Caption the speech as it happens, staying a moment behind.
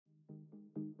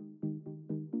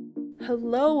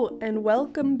Hello and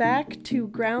welcome back to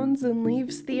Grounds and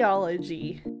Leaves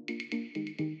Theology.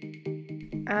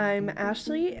 I'm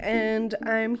Ashley and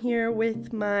I'm here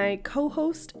with my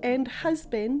co-host and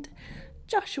husband,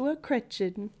 Joshua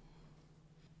Cretchen.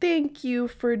 Thank you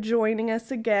for joining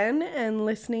us again and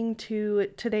listening to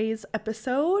today's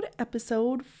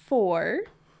episode 4.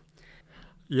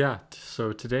 Yeah,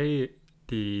 so today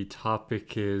the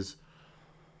topic is,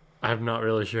 I'm not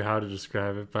really sure how to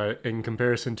describe it, but in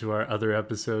comparison to our other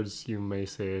episodes, you may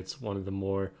say it's one of the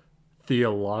more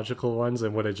theological ones.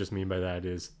 And what I just mean by that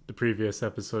is the previous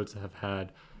episodes have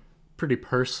had pretty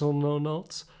personal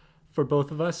notes for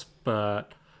both of us,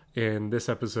 but in this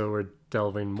episode, we're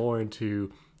delving more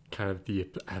into kind of the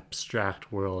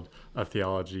abstract world of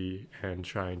theology and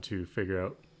trying to figure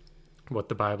out what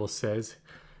the Bible says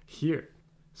here.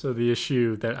 So the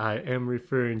issue that I am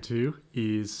referring to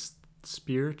is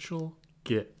spiritual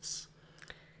gifts.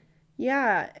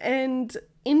 Yeah, and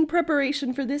in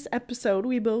preparation for this episode,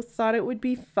 we both thought it would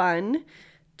be fun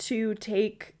to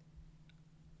take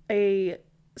a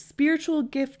spiritual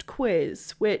gift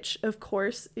quiz, which of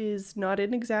course is not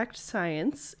an exact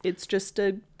science. It's just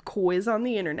a quiz on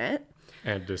the internet.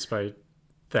 And despite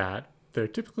that, they're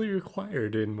typically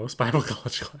required in most Bible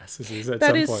college classes at some point.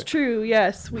 That is true,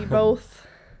 yes. We both...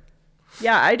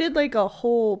 Yeah, I did like a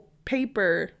whole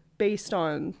paper based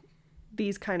on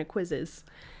these kind of quizzes.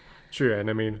 True, and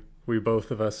I mean, we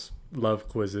both of us love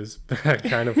quizzes.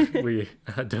 We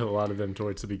did a lot of them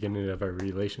towards the beginning of our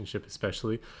relationship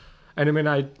especially. And I mean,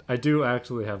 I do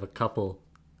actually have a couple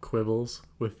quibbles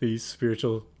with these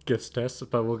spiritual gifts tests,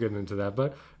 but we'll get into that.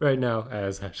 But right now,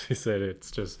 as Ashley said,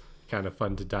 it's just kind of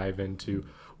fun to dive into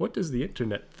what does the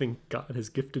internet think God has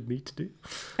gifted me to do?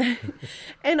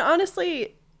 And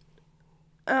honestly,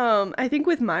 I think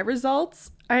with my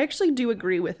results, I actually do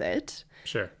agree with it.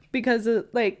 Sure. Because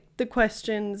the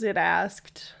questions it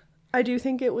asked, I do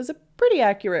think it was a pretty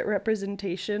accurate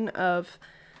representation of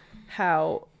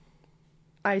how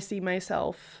I see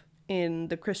myself in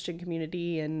the Christian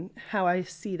community and how I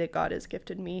see that God has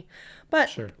gifted me. But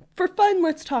Sure. For fun,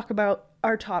 let's talk about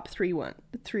our top three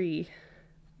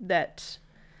that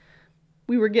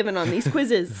we were given on these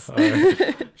quizzes. All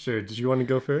right. Sure. Did you want to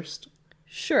go first?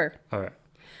 Sure. All right.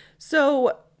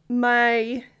 So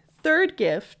my third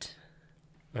gift...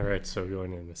 All right, so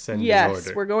going in ascending order.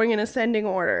 Yes, we're going in ascending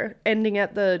order, ending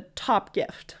at the top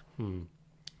gift.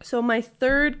 So my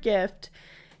third gift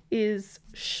is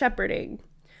shepherding.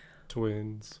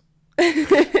 Twins.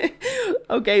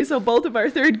 Okay, so both of our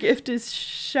third gift is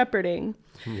shepherding.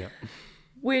 Yeah.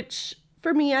 Which,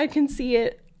 for me, I can see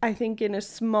it, I think, in a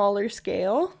smaller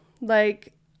scale.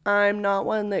 Like, I'm not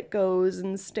one that goes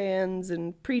and stands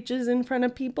and preaches in front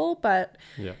of people, but...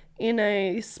 Yeah. In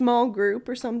a small group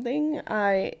or something,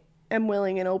 I am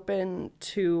willing and open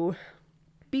to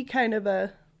be kind of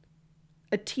a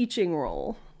teaching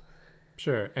role.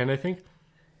 Sure. And I think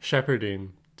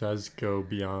shepherding does go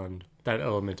beyond that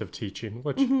element of teaching,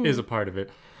 which is a part of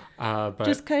it. But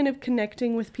just kind of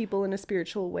connecting with people in a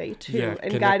spiritual way, too,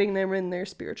 and guiding them in their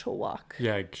spiritual walk.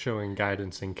 Yeah, showing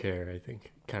guidance and care, I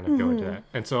think, kind of go into that.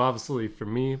 And so obviously for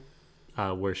me,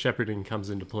 where shepherding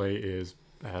comes into play is,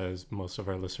 as most of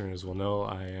our listeners will know,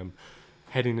 I am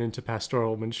heading into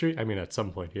pastoral ministry. I mean, at some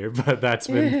point here, but that's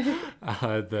been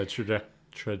the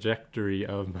trajectory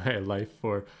of my life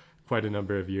for quite a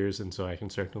number of years. And so I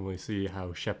can certainly see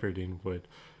how shepherding would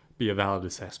be a valid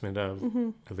assessment of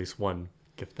at least one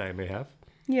gift that I may have.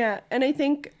 Yeah, and I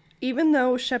think even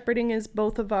though shepherding is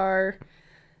both of our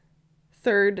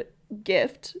third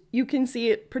gift, you can see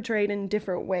it portrayed in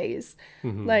different ways.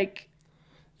 Like,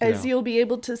 as you'll be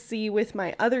able to see with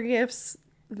my other gifts,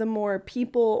 the more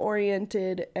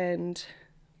people-oriented and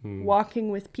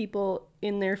walking with people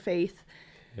in their faith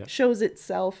shows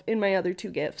itself in my other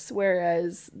two gifts,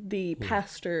 whereas the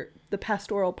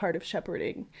pastoral part of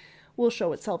shepherding will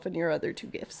show itself in your other two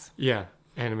gifts. Yeah,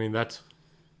 and I mean, that's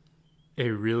a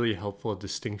really helpful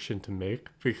distinction to make,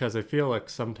 because I feel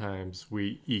like sometimes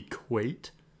we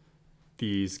equate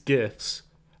these gifts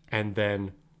and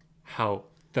then how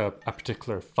a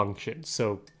particular function.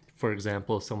 So, for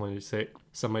example, some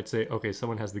might say, okay,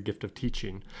 someone has the gift of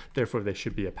teaching, therefore they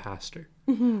should be a pastor.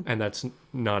 And that's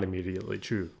not immediately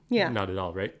true. Yeah. Not at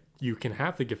all, right? You can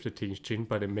have the gift of teaching,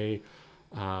 but it may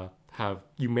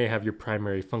you may have your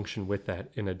primary function with that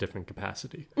in a different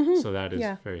capacity. So that is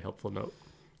a very helpful note.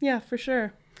 Yeah, for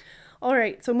sure. All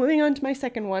right, so moving on to my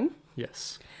second one.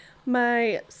 Yes.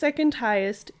 My second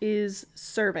highest is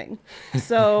serving.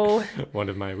 So one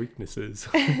of my weaknesses.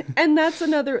 And that's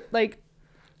another,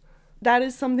 that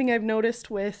is something I've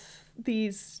noticed with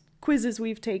these quizzes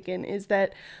we've taken, is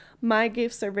that my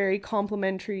gifts are very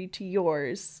complementary to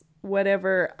yours.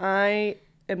 Whatever I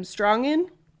am strong in,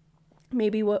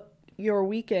 maybe what you're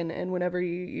weak in, and whatever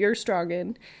you're strong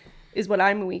in is what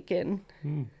I'm weak in.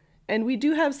 And we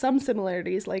do have some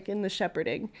similarities, like in the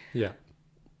shepherding. Yeah.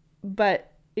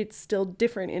 But it's still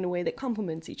different in a way that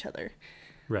complements each other.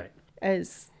 Right.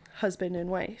 As husband and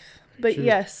wife. But True.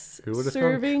 yes,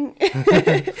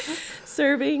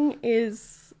 serving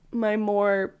is my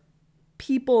more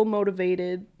people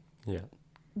motivated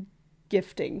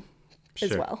gifting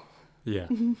as well. Yeah.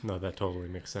 No, that totally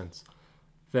makes sense.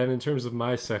 Then in terms of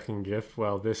my second gift,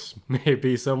 well, this may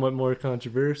be somewhat more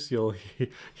controversial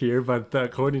here, but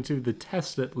according to the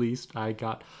test at least, I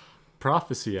got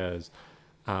prophecy as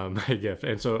my gift.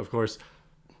 And so, of course,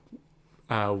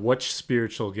 which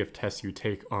spiritual gift test you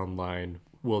take online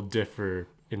will differ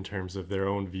in terms of their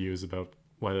own views about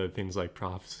whether things like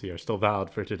prophecy are still valid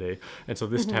for today. And so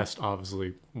this test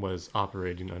obviously was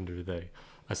operating under the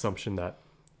assumption that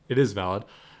it is valid.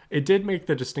 It did make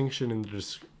the distinction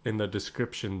in the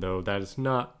description, though, that it's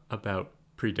not about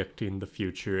predicting the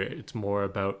future. It's more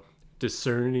about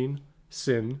discerning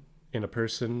sin in a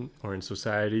person or in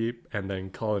society and then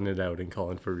calling it out and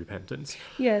calling for repentance.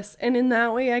 Yes, and in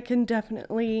that way I can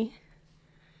definitely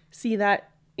see that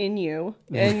in you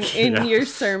and in your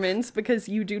sermons, because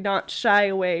you do not shy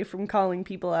away from calling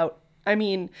people out. I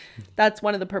mean, that's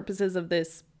one of the purposes of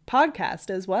this podcast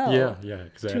as well. Yeah,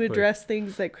 exactly. To address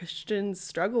things that Christians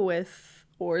struggle with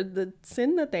or the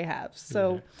sin that they have.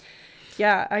 So,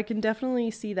 yeah, I can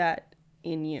definitely see that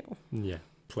in you. Yeah,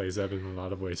 plays out in a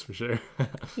lot of ways for sure.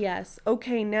 Yes.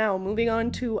 Okay, now moving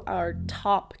on to our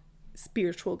top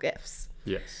spiritual gifts.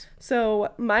 Yes.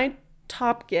 So, my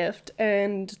top gift,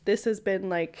 and this has been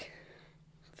like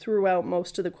throughout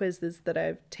most of the quizzes that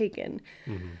I've taken,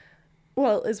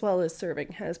 well as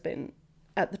serving has been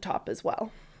at the top as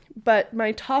well. But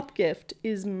my top gift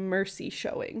is mercy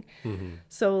showing.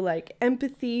 So like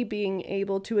empathy, being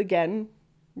able to, again,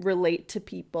 relate to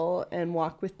people and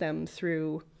walk with them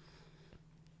through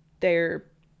their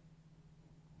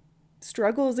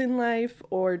struggles in life,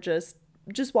 or just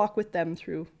walk with them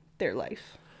through their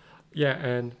life. Yeah,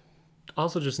 and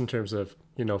also just in terms of,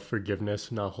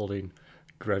 forgiveness, not holding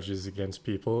grudges against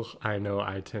people. I know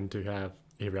I tend to have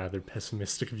a rather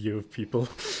pessimistic view of people.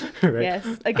 Right?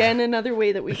 Yes. Again, another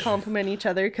way that we complement each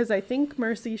other, because I think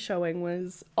mercy showing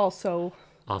was also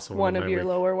one of your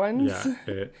lower ones.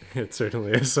 Yeah, it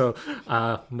certainly is. So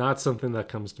not something that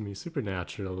comes to me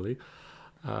supernaturally.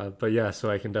 But yeah, so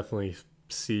I can definitely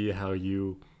see how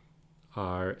you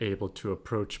are able to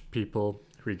approach people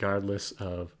regardless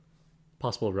of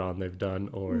possible wrong they've done,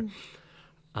 or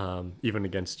even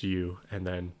against you, and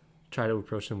then try to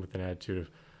approach them with an attitude of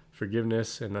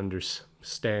forgiveness and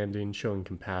understanding, showing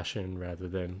compassion, rather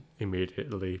than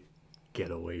immediately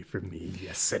get away from me, you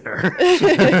sinner.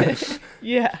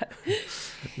 Yeah.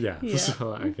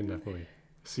 So I can definitely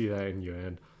see that in you,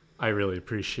 and I really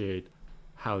appreciate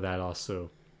how that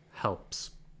also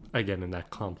helps, again, in that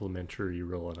complementary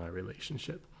role in our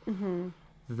relationship.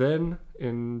 Then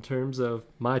in terms of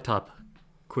my top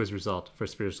quiz result for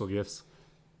spiritual gifts,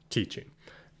 teaching.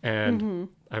 And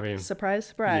I mean,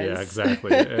 surprise. Yeah,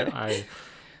 exactly. I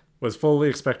was fully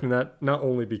expecting that, not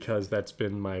only because that's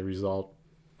been my result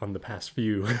on the past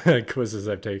few quizzes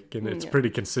I've taken. It's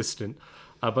pretty consistent,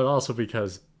 but also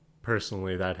because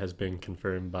personally that has been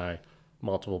confirmed by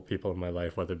multiple people in my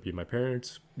life, whether it be my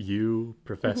parents, you,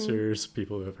 professors,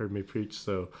 people who have heard me preach.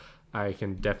 So I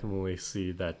can definitely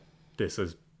see that this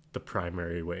is the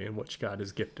primary way in which God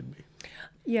has gifted me.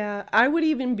 Yeah, I would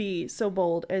even be so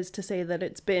bold as to say that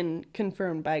it's been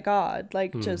confirmed by God.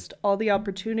 Like just all the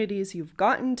opportunities you've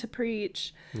gotten to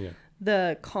preach,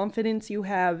 the confidence you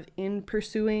have in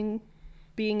pursuing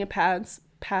being a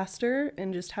pastor,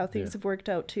 and just how things have worked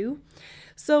out too.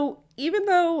 So even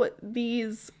though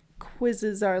these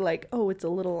quizzes are like, oh, it's a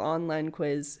little online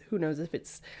quiz, who knows if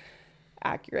it's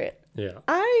accurate. Yeah.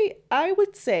 I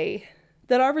would say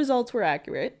that our results were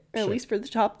accurate, at least for the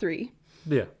top 3.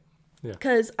 Yeah.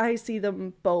 Because I see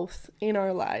them both in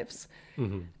our lives.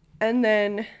 And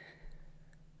then,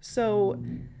 so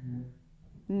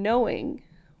knowing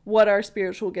what our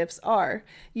spiritual gifts are,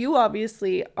 you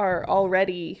obviously are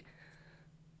already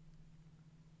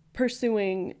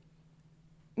pursuing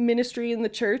ministry in the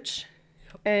church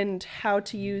and how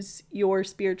to use your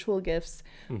spiritual gifts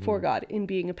for God in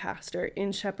being a pastor,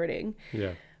 in shepherding.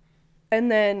 Yeah. And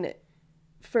then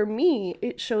for me,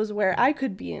 it shows where I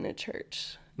could be in a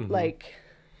church. Like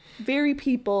very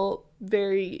people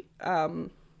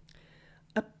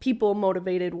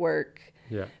motivated work,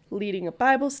 leading a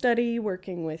Bible study,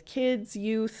 working with kids,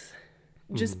 youth,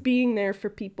 just being there for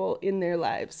people in their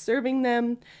lives, serving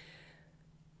them,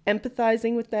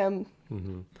 empathizing with them.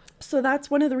 So that's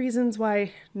one of the reasons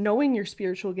why knowing your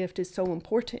spiritual gift is so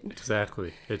important.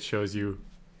 Exactly. It shows you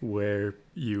where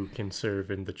you can serve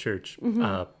in the church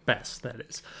best, that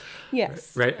is.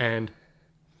 Yes. Right? And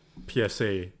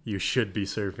PSA, you should be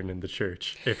serving in the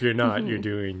church. If you're not, you're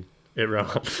doing it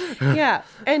wrong. Yeah.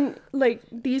 And like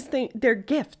these things, they're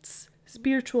gifts,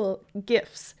 spiritual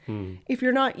gifts. If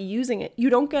you're not using it, you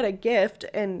don't get a gift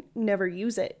and never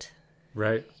use it.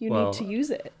 Right? You need to use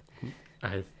it.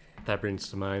 That brings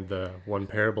to mind the one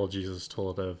parable Jesus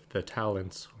told of the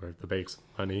talents or the bags of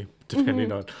money,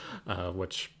 depending on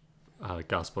which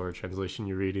gospel or translation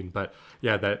you're reading. But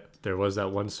yeah, that there was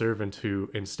that one servant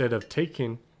who, instead of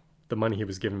taking the money he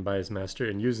was given by his master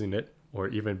and using it, or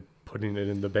even putting it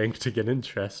in the bank to get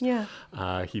interest,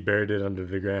 he buried it under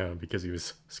the ground because he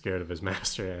was scared of his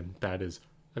master. And that is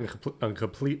a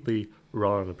completely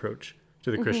wrong approach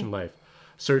to the Christian life.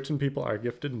 Certain people are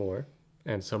gifted more,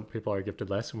 and some people are gifted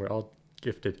less, and we're all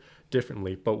gifted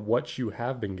differently. But what you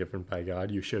have been given by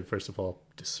God, you should first of all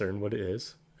discern what it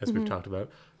is, as we've talked about,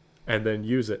 and then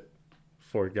use it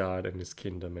for God and his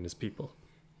kingdom and his people.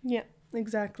 Yeah,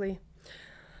 exactly.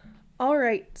 All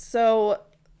right, so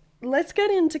let's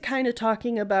get into kind of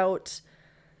talking about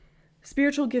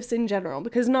spiritual gifts in general,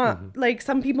 because not like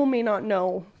some people may not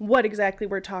know what exactly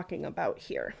we're talking about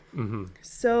here.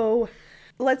 So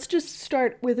let's just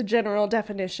start with a general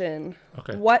definition.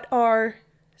 Okay. What are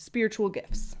spiritual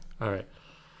gifts? All right.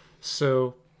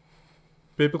 So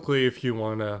biblically, if you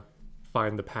want to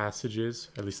find the passages,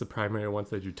 at least the primary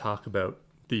ones that you talk about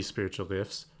these spiritual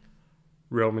gifts,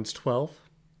 Romans 12,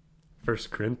 1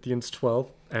 Corinthians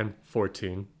 12, and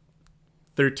 14.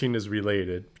 13 is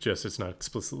related, just it's not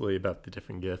explicitly about the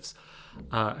different gifts.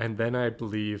 And then I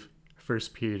believe 1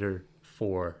 Peter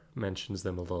 4 mentions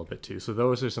them a little bit too. So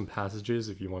those are some passages,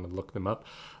 if you want to look them up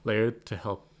later, to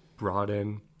help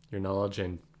broaden your knowledge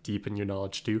and deepen your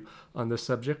knowledge too on this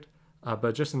subject.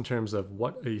 But just in terms of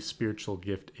what a spiritual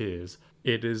gift is,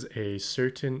 it is a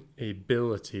certain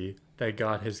ability that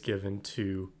God has given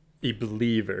to a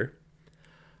believer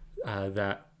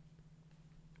that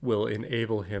will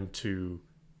enable him to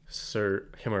serve,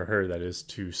 him or her, that is,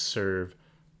 to serve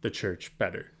the church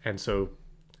better. And so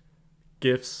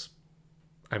gifts,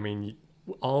 I mean,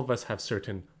 all of us have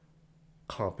certain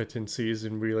competencies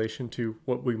in relation to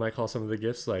what we might call some of the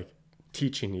gifts, like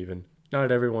teaching even.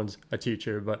 Not everyone's a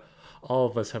teacher, but all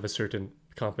of us have a certain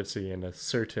competency and a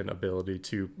certain ability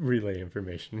to relay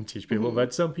information and teach people,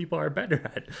 but some people are better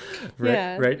at it, right?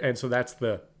 Yeah. Right? And so that's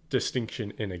the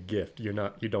distinction in a gift. You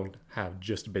don't have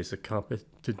just basic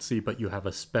competency, but you have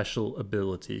a special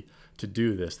ability to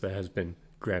do this that has been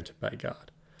granted by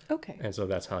God. Okay. And so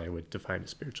that's how I would define a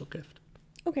spiritual gift.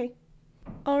 Okay.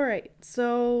 All right.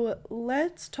 So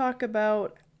let's talk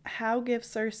about how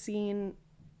gifts are seen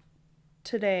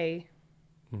today.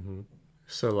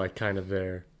 So like kind of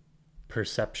their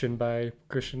perception by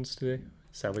Christians today?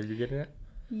 Is that what you're getting at?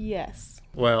 Yes.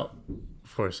 Well,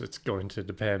 of course, it's going to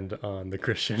depend on the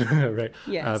Christian, right?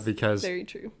 Yes. Because very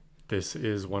true. this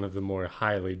is one of the more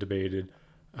highly debated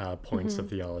points of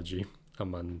theology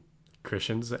among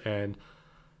Christians, and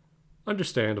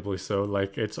understandably so.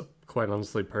 Like, it's quite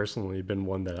honestly, personally, been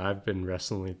one that I've been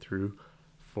wrestling through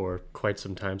for quite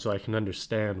some time, so I can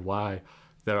understand why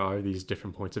there are these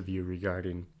different points of view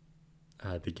regarding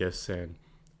the gifts and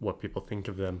what people think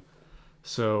of them.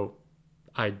 So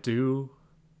I do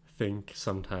think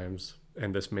sometimes,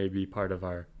 and this may be part of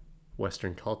our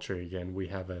Western culture again, we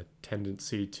have a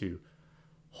tendency to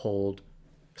hold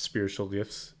spiritual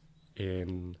gifts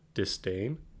in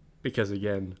disdain because,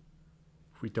 again,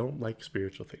 we don't like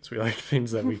spiritual things. We like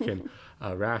things that we can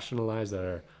rationalize, that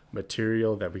are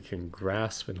material, that we can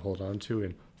grasp and hold on to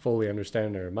and fully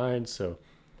understand in our minds. So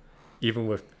even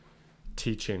with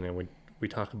teaching, and when we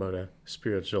talk about a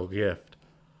spiritual gift,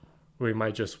 we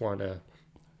might just want to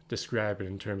describe it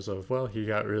in terms of, well, he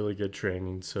got really good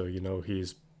training, so,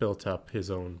 he's built up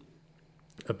his own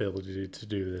ability to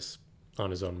do this on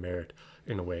his own merit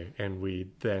in a way. And we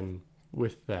then,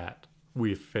 with that,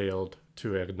 we failed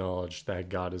to acknowledge that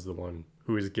God is the one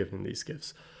who is giving these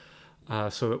gifts.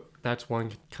 So that's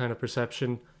one kind of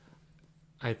perception.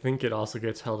 I think it also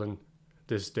gets held in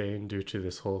disdain due to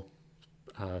this whole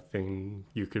thing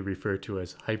you could refer to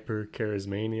as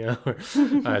hyper-charismania,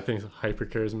 or I think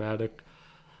hyper-charismatic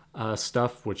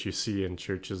stuff, which you see in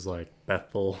churches like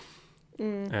Bethel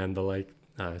and the like,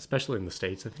 especially in the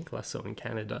States, I think less so in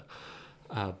Canada.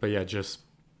 But yeah, just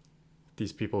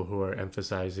these people who are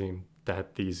emphasizing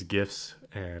that these gifts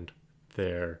and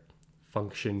their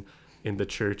function in the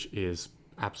church is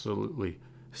absolutely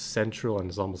central and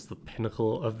is almost the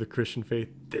pinnacle of the Christian faith.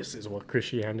 This is what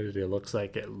Christianity looks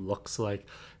like. It looks like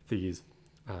these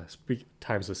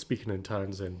times of speaking in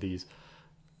tongues and these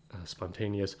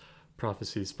spontaneous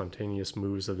prophecies, spontaneous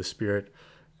moves of the Spirit.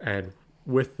 And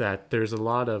with that, there's a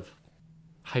lot of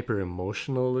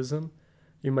hyper-emotionalism,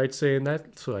 you might say, in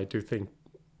that. So I do think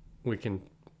we can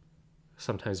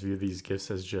sometimes view these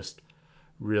gifts as just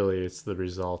really it's the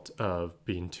result of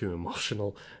being too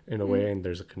emotional in a way, and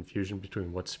there's a confusion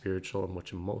between what's spiritual and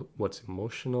what's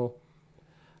emotional.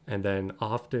 And then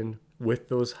often with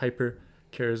those hyper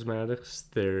charismatics,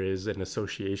 there is an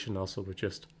association also with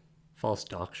just false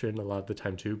doctrine a lot of the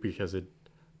time too, because it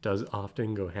does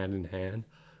often go hand in hand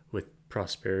with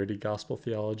prosperity gospel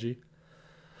theology.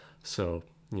 So,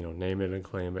 name it and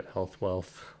claim it, health,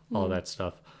 wealth, all that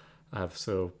stuff.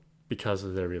 So because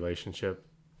of their relationship,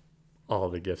 all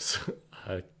the gifts,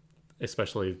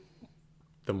 especially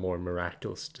the more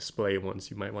miraculous display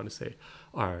ones, you might want to say,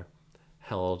 are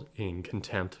held in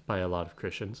contempt by a lot of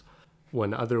Christians.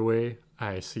 One other way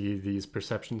I see these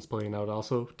perceptions playing out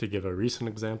also, to give a recent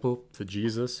example, the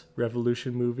Jesus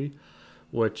Revolution movie,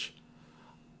 which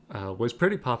was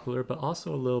pretty popular, but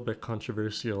also a little bit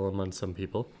controversial among some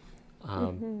people.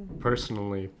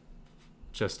 Personally,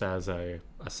 just as a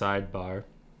sidebar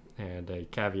and a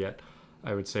caveat,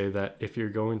 I would say that if you're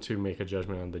going to make a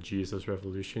judgment on the Jesus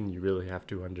Revolution, you really have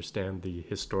to understand the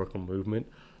historical movement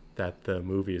that the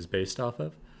movie is based off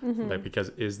of. Like, because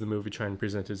is the movie trying to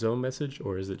present its own message,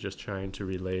 or is it just trying to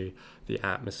relay the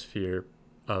atmosphere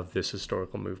of this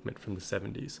historical movement from the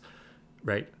 70s,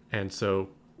 right? And so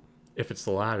if it's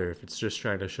the latter, if it's just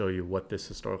trying to show you what this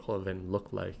historical event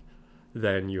looked like,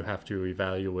 then you have to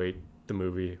evaluate the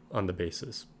movie on the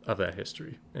basis of that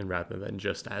history, and rather than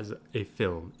just as a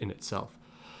film in itself.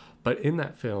 But in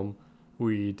that film,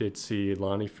 we did see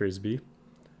Lonnie Frisbee,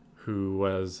 who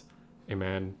was a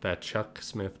man that Chuck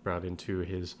Smith brought into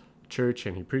his church,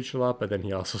 and he preached a lot, but then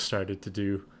he also started to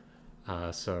do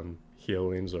some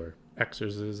healings or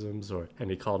exorcisms, and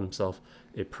he called himself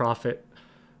a prophet,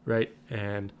 right?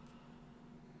 And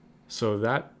so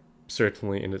that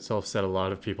certainly in itself set a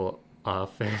lot of people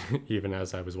off. And even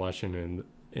as I was watching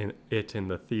in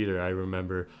the theater, I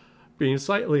remember being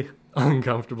slightly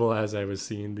uncomfortable as I was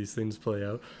seeing these things play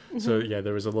out. So yeah,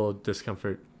 there was a little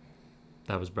discomfort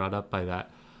that was brought up by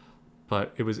that.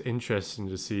 But it was interesting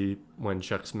to see when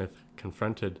Chuck Smith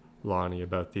confronted Lonnie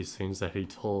about these things, that he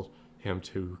told him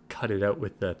to cut it out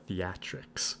with the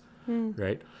theatrics,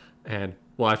 right? And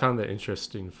well, I found that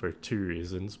interesting for two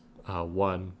reasons.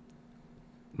 One,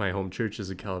 my home church is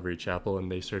a Calvary Chapel, and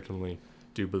they certainly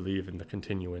do believe in the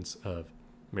continuance of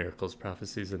miracles,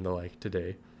 prophecies, and the like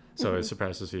today. So I was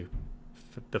surprised to see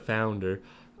the founder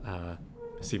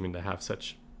seeming to have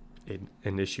such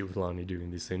an issue with Lonnie doing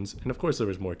these things. And of course there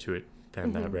was more to it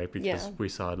than that, right? Because we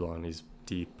saw Lonnie's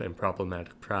deep and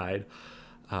problematic pride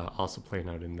also playing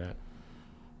out in that.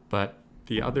 But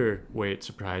the other way it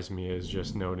surprised me is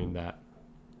just noting that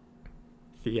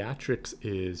theatrics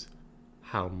is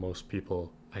how most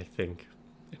people, I think,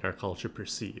 in our culture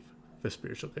perceive the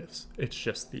spiritual gifts. It's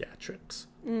just theatrics,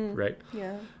 right?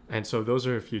 Yeah. And so those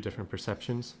are a few different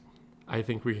perceptions I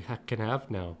think we can have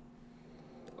now.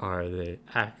 Are they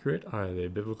accurate? Are they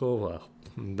biblical? Well,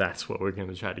 that's what we're going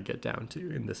to try to get down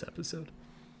to in this episode.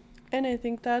 And I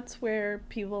think that's where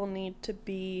people need to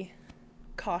be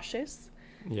cautious.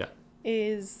 Yeah.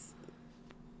 Is,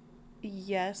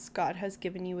 yes, God has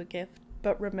given you a gift,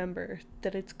 but remember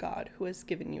that it's God who has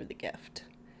given you the gift.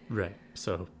 Right.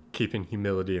 So keeping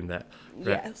humility in that.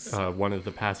 Right? Yes. One of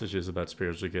the passages about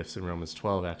spiritual gifts in Romans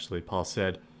 12, actually, Paul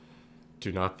said,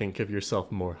 do not think of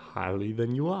yourself more highly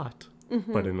than you ought,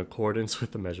 but in accordance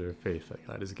with the measure of faith that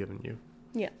God has given you.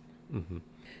 Yeah.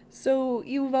 So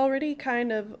you've already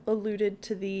kind of alluded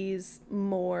to these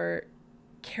more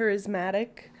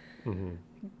charismatic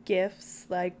gifts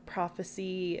like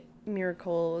prophecy,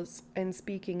 miracles, and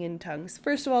speaking in tongues.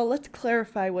 First of all, let's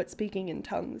clarify what speaking in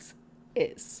tongues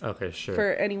is. Okay, sure.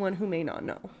 For anyone who may not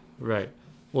know. Right.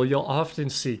 Well, you'll often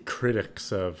see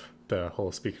critics of the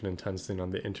whole speaking in tongues thing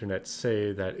on the internet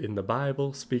say that in the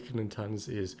Bible, speaking in tongues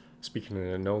is speaking in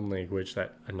a known language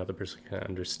that another person can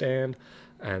understand,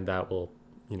 and that will,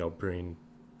 bring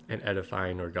an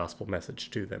edifying or gospel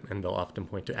message to them. And they'll often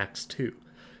point to Acts 2,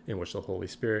 in which the Holy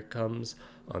Spirit comes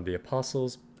on the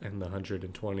apostles and the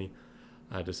 120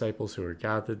 disciples who are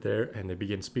gathered there, and they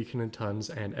begin speaking in tongues,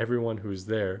 and everyone who's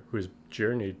there, who has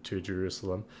journeyed to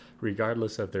Jerusalem,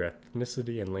 regardless of their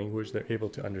ethnicity and language, they're able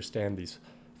to understand these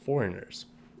foreigners.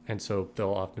 And so they'll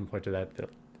often point to that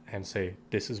and say,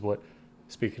 this is what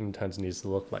speaking in tongues needs to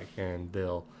look like, and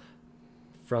they'll,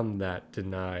 from that,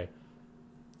 deny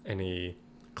any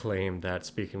claim that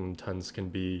speaking in tongues can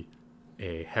be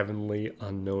a heavenly,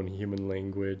 unknown human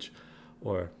language,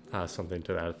 or something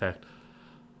to that effect.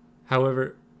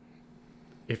 However,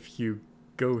 if you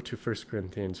go to 1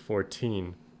 Corinthians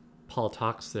 14, Paul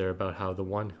talks there about how the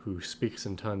one who speaks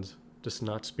in tongues does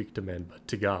not speak to men but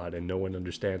to God, and no one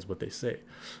understands what they say.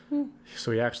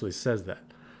 So he actually says that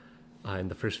in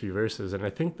the first few verses, and I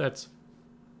think that's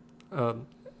a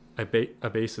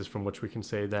basis from which we can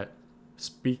say that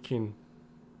speaking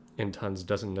in tongues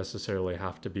doesn't necessarily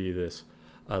have to be this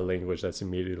language that's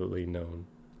immediately known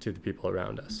to the people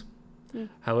around us.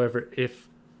 However, if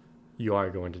you are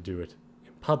going to do it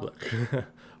in public,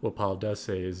 what Paul does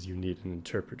say is you need an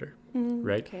interpreter,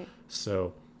 right? Okay.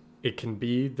 So it can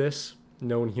be this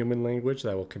known human language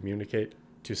that will communicate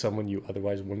to someone you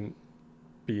otherwise wouldn't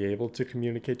be able to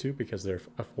communicate to because they're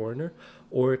a foreigner,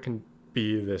 or it can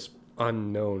be this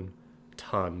unknown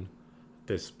tongue,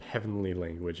 this heavenly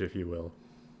language, if you will,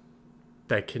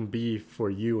 that can be for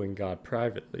you and God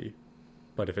privately,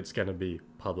 but if it's going to be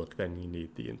public, then you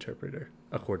need the interpreter,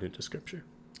 according to Scripture.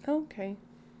 Okay.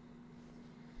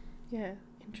 Yeah,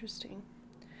 interesting.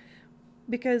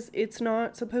 Because it's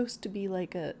not supposed to be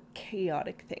like a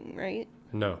chaotic thing, right?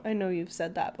 No. I know you've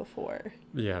said that before.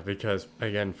 Yeah, because,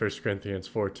 again, 1 Corinthians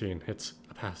 14, it's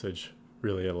a passage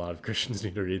really a lot of Christians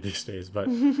need to read these days, but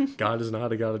God is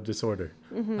not a God of disorder,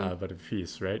 but of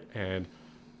peace, right? And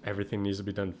everything needs to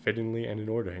be done fittingly and in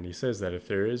order. And he says that if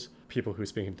there is people who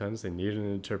speak in tongues, they need an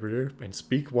interpreter, and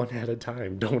speak one at a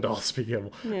time. Don't all speak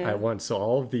at once. So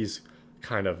all of these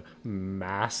kind of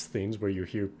mass things where you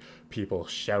hear people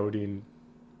shouting,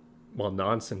 well,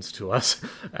 nonsense to us,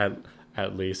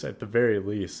 at least, at the very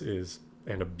least, is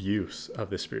an abuse of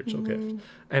the spiritual gift.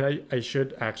 And I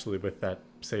should actually, with that,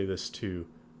 say this too.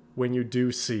 When you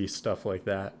do see stuff like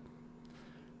that,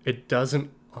 it doesn't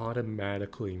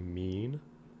automatically mean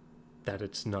that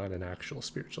it's not an actual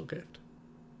spiritual gift.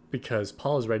 Because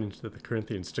Paul is writing to the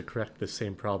Corinthians to correct the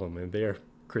same problem, and they are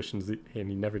Christians, and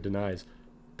he never denies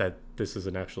that this is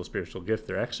an actual spiritual gift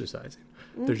they're exercising.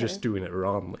 Okay. They're just doing it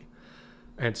wrongly.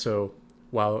 And so,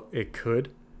 while it could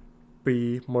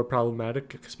be more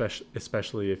problematic,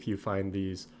 especially if you find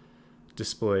these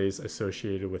displays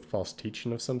associated with false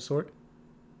teaching of some sort,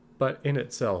 but in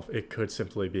itself, it could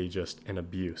simply be just an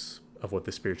abuse of what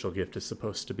the spiritual gift is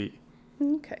supposed to be.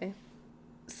 Okay.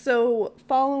 So,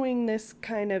 following this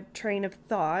kind of train of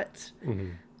thought,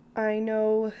 I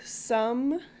know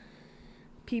some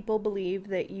people believe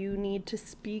that you need to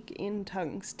speak in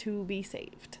tongues to be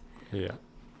saved. Yeah.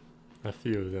 A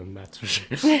few of them, that's for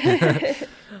sure.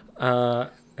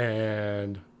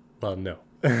 And, well, no.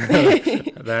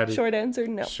 Short answer,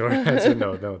 no. Short answer,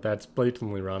 no. That's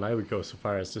blatantly wrong. I would go so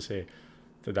far as to say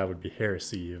that would be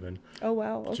heresy even. Oh,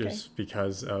 wow, okay. Just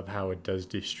because of how it does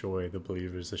destroy the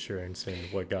believer's assurance and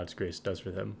what God's grace does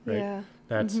for them, right? Yeah.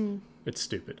 That's, it's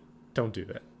stupid. Don't do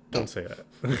that. Don't say that.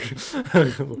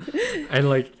 And,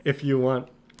 like, if you want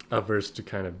a verse to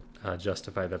kind of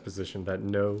justify that position, that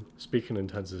no, speaking in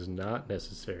tongues is not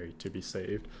necessary to be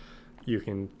saved, you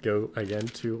can go again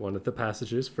to one of the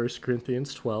passages, 1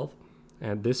 Corinthians 12,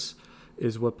 and this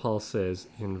is what Paul says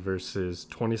in verses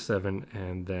 27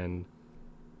 and then,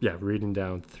 reading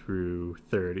down through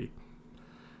 30.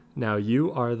 Now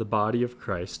you are the body of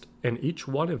Christ, and each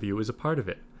one of you is a part of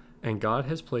it. And God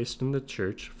has placed in the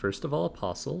church, first of all,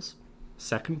 apostles,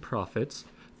 second, prophets,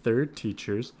 third,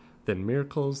 teachers, then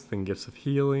miracles, then gifts of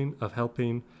healing, of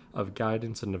helping, of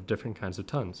guidance, and of different kinds of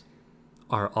tongues.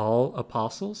 Are all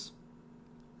apostles?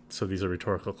 So these are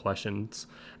rhetorical questions.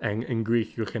 And in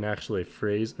Greek, you can actually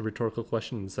phrase a rhetorical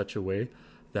question in such a way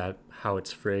that how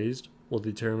it's phrased will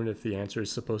determine if the answer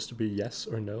is supposed to be yes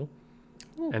or no.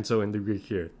 And so in the Greek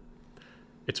here,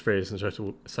 it's phrased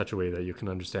in such a way that you can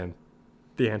understand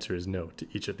the answer is no to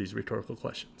each of these rhetorical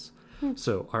questions.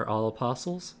 So, are all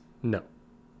apostles? No.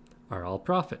 Are all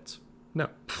prophets? No.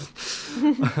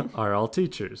 Are all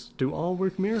teachers? Do all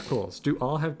work miracles? Do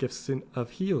all have gifts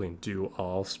of healing? Do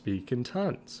all speak in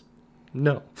tongues?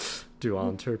 No. Do all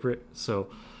interpret? So,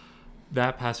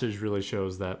 that passage really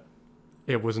shows that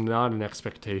it was not an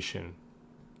expectation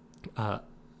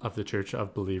of the church,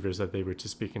 of believers, that they were to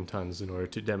speak in tongues in order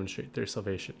to demonstrate their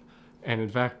salvation. And in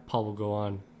fact, Paul will go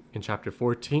on in chapter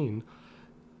 14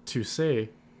 to say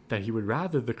that he would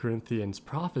rather the Corinthians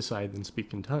prophesy than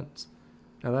speak in tongues.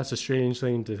 Now that's a strange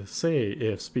thing to say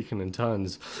if speaking in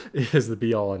tongues is the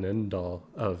be-all and end-all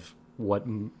of what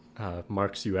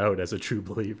marks you out as a true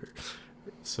believer.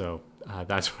 So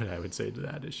that's what I would say to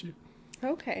that issue.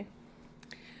 Okay.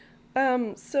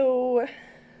 So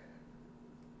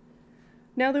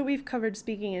now that we've covered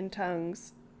speaking in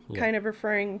tongues, kind of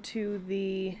referring to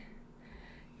the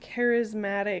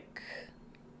charismatic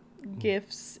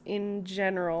gifts in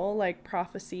general, like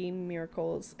prophecy,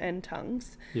 miracles, and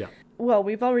tongues. Yeah. Well,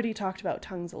 we've already talked about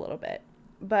tongues a little bit,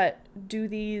 but do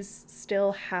these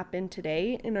still happen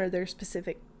today, and are there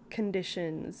specific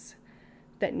conditions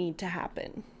that need to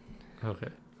happen? Okay.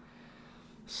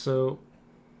 So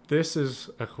this is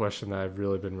a question that I've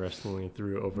really been wrestling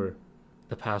through over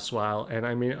the past while. And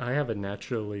I mean, I have a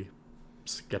naturally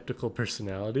skeptical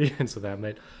personality, and so that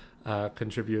might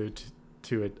contribute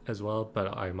to it as well.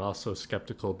 But I'm also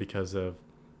skeptical because of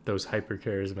those hyper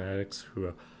charismatics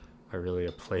who are really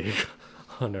a plague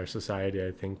on our society,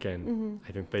 I think. And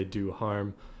I think they do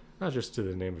harm, not just to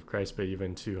the name of Christ, but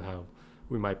even to how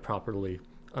we might properly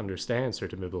understand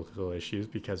certain biblical issues,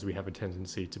 because we have a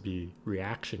tendency to be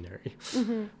reactionary,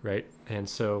 right? And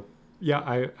so,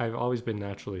 yeah, I've always been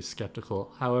naturally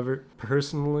skeptical. However,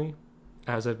 personally,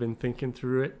 as I've been thinking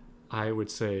through it, I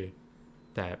would say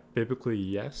that biblically,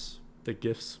 yes, the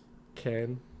gifts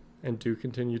can and do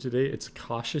continue today. It's a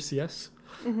cautious yes,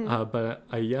 but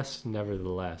a yes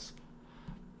nevertheless.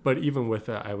 But even with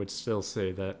that, I would still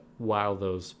say that while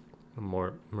those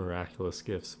more miraculous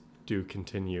gifts do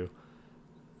continue,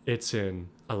 it's in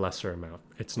a lesser amount.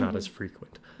 It's not as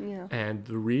frequent. Yeah. And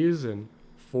the reason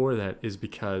for that is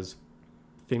because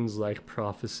things like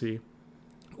prophecy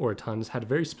or tongues had a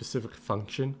very specific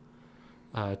function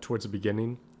towards the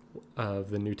beginning of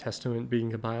the New Testament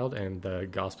being compiled and the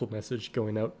gospel message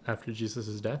going out after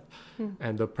Jesus' death.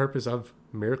 And the purpose of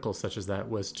miracles such as that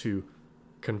was to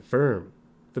confirm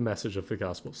the message of the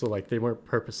gospel. So like they weren't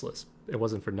purposeless. It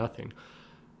wasn't for nothing.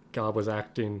 God was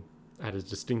acting at a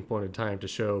distinct point in time to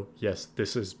show, yes,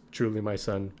 this is truly my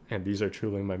son and these are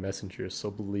truly my messengers, so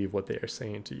believe what they are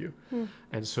saying to you.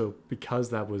 And so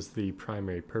because that was the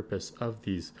primary purpose of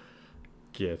these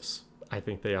gifts, I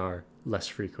think they are less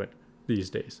frequent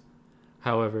these days.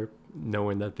 However,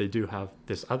 knowing that they do have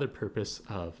this other purpose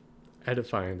of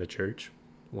edifying the church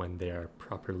when they are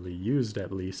properly used,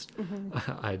 at least,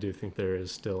 I do think there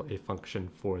is still a function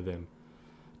for them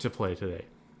to play today.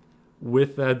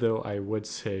 With that, though, I would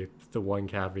say the one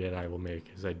caveat I will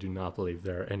make is I do not believe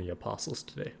there are any apostles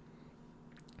today.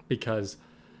 Because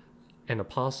an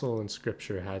apostle in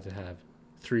Scripture had to have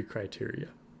 3 criteria.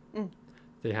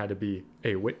 They had to be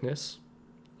a witness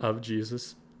of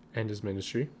Jesus and his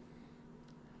ministry.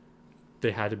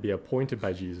 They had to be appointed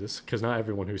by Jesus, because not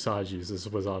everyone who saw Jesus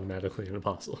was automatically an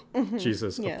apostle.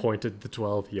 Jesus appointed the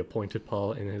 12. He appointed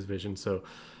Paul in his vision. So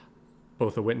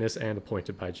both a witness and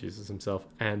appointed by Jesus himself.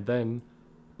 And then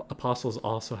apostles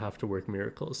also have to work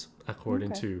miracles.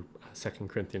 According to 2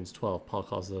 Corinthians 12, Paul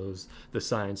calls those the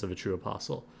signs of a true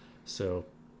apostle. So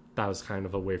that was kind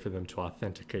of a way for them to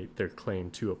authenticate their claim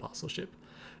to apostleship.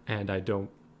 And I don't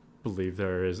believe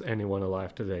there is anyone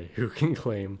alive today who can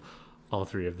claim all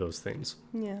 3 of those things.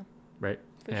 Yeah. Right?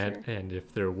 And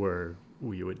if there were,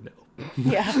 we would know.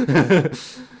 Yeah.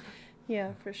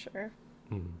 Yeah, for sure.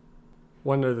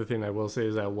 One other thing I will say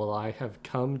is that while I have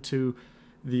come to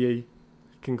the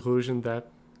conclusion that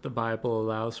the Bible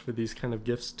allows for these kind of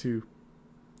gifts to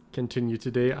continue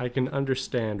today, I can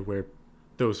understand where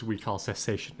those we call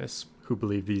cessationists who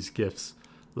believe these gifts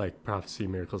like prophecy,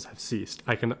 miracles have ceased.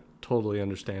 I can totally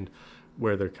understand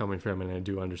where they're coming from, and I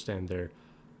do understand their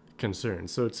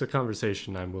concerns. So it's a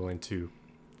conversation I'm willing to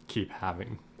keep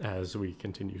having as we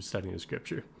continue studying the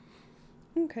Scripture.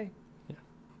 Okay.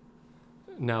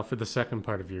 Now, for the second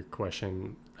part of your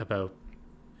question about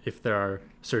if there are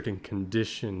certain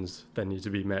conditions that need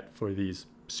to be met for these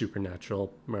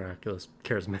supernatural, miraculous,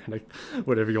 charismatic,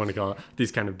 whatever you want to call it,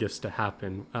 these kind of gifts to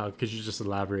happen, could you just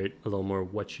elaborate a little more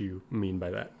what you mean by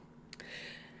that?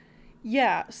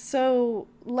 Yeah, so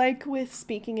like with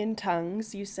speaking in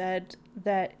tongues, you said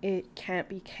that it can't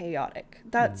be chaotic.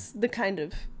 That's the kind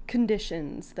of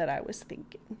conditions that I was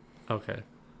thinking. Okay.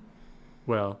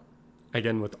 Well,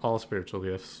 again, with all spiritual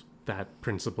gifts, that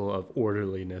principle of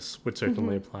orderliness would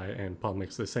certainly apply, and Paul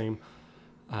makes the same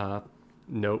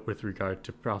note with regard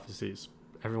to prophecies.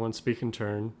 Everyone speak in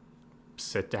turn,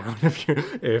 sit down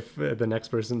if the next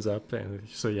person's up, and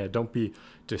so yeah, don't be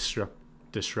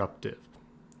disruptive.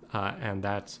 And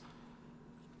that's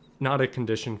not a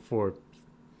condition for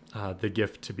the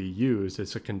gift to be used,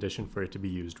 it's a condition for it to be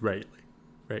used rightly,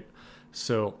 right?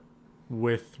 So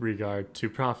with regard to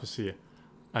prophecy,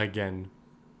 again,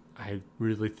 I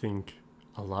really think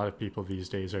a lot of people these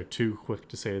days are too quick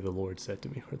to say the Lord said to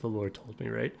me or the Lord told me,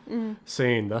 right?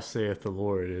 Saying thus saith the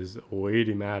Lord is a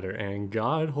weighty matter, and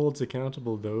God holds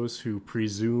accountable those who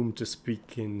presume to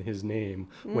speak in his name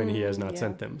when he has not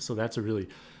sent them. So that's a really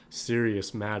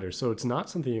serious matter. So it's not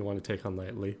something you want to take on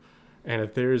lightly. And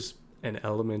if there's an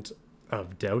element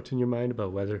of doubt in your mind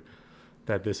about whether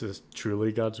that this is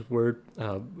truly God's word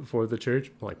for the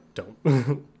church, like,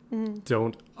 don't.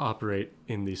 Don't operate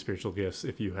in these spiritual gifts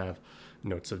if you have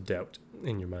notes of doubt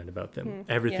in your mind about them.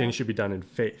 Everything should be done in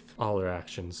faith. All our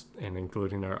actions, and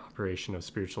including our operation of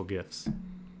spiritual gifts,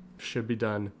 should be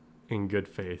done in good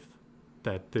faith,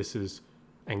 that this is,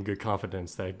 and good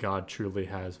confidence that God truly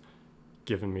has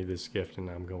given me this gift, and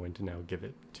I'm going to now give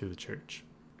it to the church.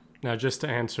 Now, just to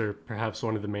answer perhaps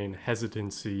one of the main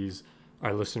hesitancies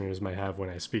our listeners might have when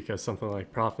I speak of something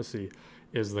like prophecy,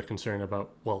 is the concern about,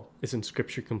 well, isn't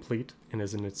Scripture complete, and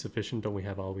isn't it sufficient? Don't we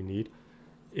have all we need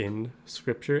in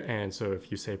Scripture? And so if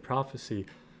you say prophecy,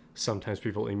 sometimes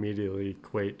people immediately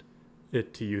equate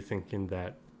it to you thinking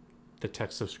that the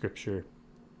text of Scripture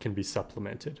can be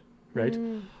supplemented, right?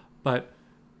 But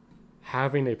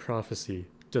having a prophecy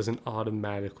doesn't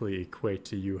automatically equate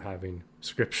to you having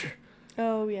Scripture.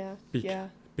 Oh, yeah.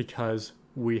 Because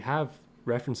we have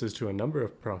references to a number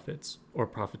of prophets or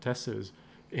prophetesses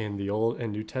in the Old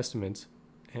and New Testaments,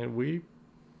 and we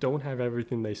don't have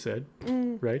everything they said,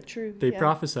 right? True. They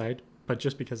prophesied, but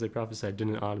just because they prophesied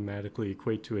didn't automatically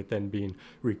equate to it then being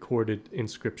recorded in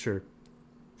Scripture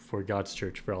for God's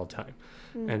church for all time.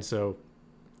 And so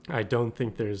I don't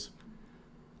think there's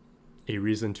a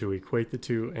reason to equate the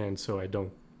two, and so I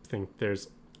don't think there's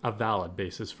a valid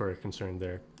basis for a concern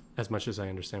there. As much as I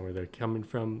understand where they're coming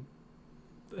from,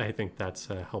 I think that's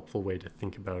a helpful way to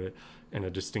think about it, and a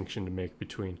distinction to make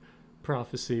between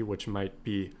prophecy, which might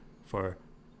be for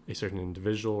a certain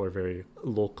individual or very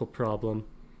local problem,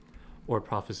 or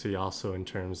prophecy also in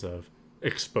terms of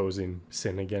exposing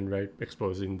sin again, right?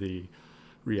 Exposing the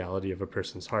reality of a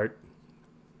person's heart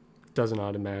doesn't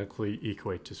automatically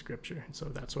equate to Scripture. So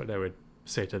that's what I would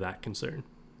say to that concern.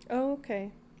 Oh,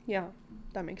 okay. Yeah,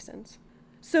 that makes sense.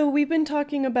 So we've been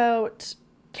talking about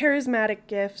charismatic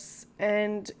gifts,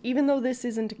 and even though this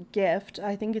isn't a gift,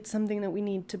 I think it's something that we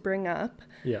need to bring up.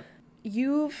 Yeah.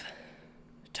 You've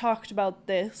talked about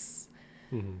this.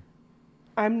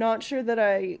 I'm not sure that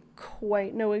I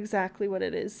quite know exactly what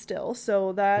it is still.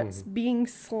 So that's being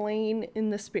slain in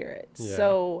the Spirit. Yeah.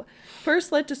 So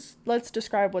first, let's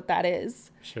describe what that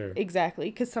is. Sure. Exactly,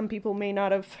 because some people may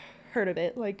not have heard of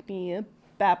it, like me, a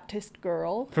Baptist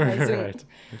girl, hasn't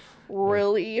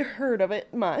really heard of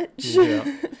it much. Yeah,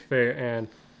 fair. And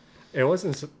it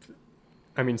wasn't,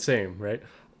 I mean, same, right?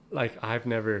 Like, I've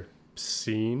never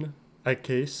seen a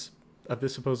case of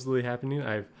this supposedly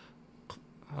happening.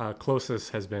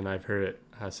 Closest has been I've heard it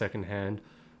secondhand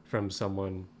from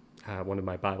someone, one of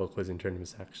my Bible quizzing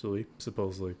tournaments actually.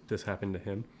 Supposedly this happened to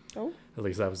him. Oh. At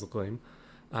least that was the claim.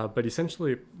 But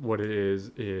essentially what it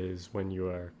is when you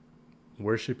are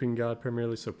worshiping God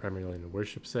primarily, so primarily in a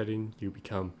worship setting, you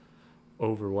become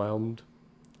overwhelmed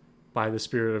by the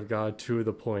Spirit of God to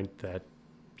the point that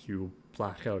you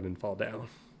black out and fall down.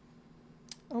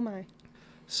 Oh my.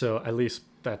 So at least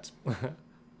that's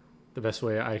the best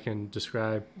way I can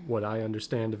describe what I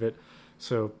understand of it.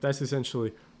 So that's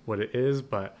essentially what it is.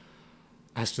 But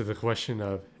as to the question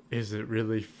of, is it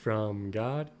really from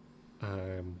God?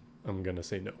 I'm going to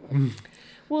say no.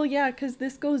 Well, yeah, because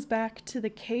this goes back to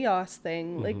the chaos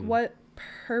thing. Like, what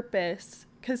purpose?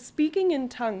 Because speaking in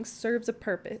tongues serves a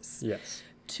purpose. Yes.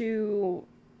 To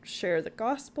share the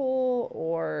gospel,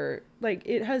 or, like,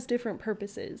 it has different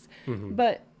purposes.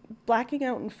 But blacking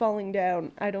out and falling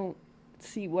down, I don't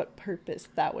see what purpose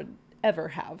that would ever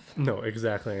have. No,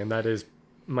 exactly. And that is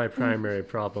my primary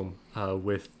problem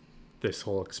with this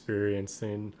whole experience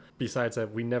thing. Besides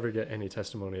that, we never get any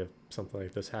testimony of something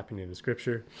like this happening in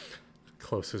Scripture.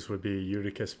 Closest would be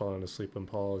Eutychus falling asleep when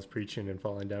Paul is preaching and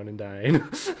falling down and dying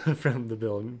from the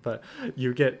building. But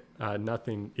you get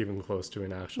nothing even close to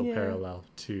an actual parallel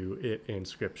to it in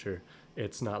Scripture.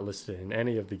 It's not listed in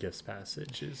any of the gifts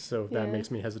passages. So that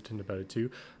makes me hesitant about it too.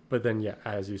 But then, yeah,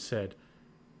 as you said,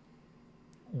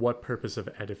 what purpose of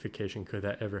edification could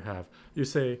that ever have? You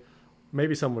say,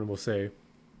 maybe someone will say,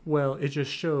 well, it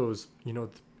just shows,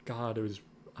 God is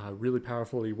really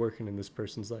powerfully working in this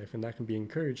person's life, and that can be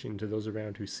encouraging to those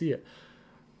around who see it.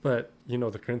 But,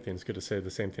 the Corinthians could have said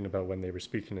the same thing about when they were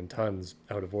speaking in tongues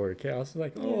out of order chaos.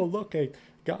 Like, oh, look,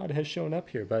 God has shown up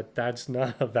here. But that's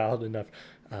not a valid enough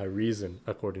reason,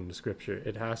 according to Scripture.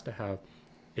 It has to have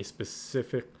a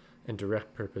specific and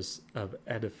direct purpose of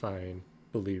edifying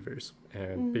believers.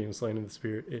 And being slain in the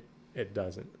Spirit, it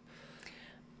doesn't.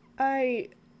 I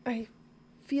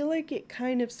feel like it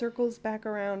kind of circles back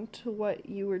around to what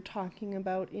you were talking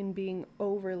about in being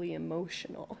overly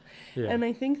emotional. Yeah. And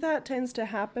I think that tends to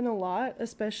happen a lot,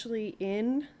 especially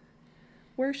in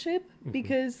worship,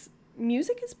 because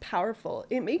music is powerful.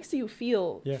 It makes you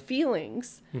feel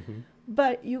feelings,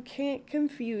 but you can't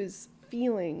confuse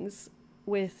feelings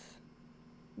with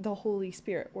the Holy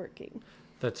Spirit working.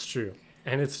 That's true.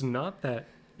 And it's not that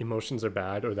emotions are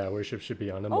bad or that worship should be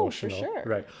unemotional. Oh, for sure.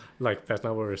 Right. Like, that's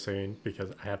not what we're saying,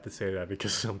 because I have to say that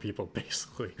because some people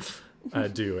basically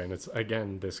do. And it's,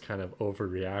 again, this kind of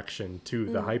overreaction to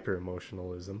the hyper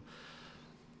emotionalism.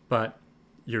 But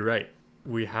you're right.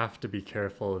 We have to be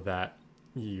careful that,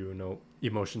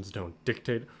 emotions don't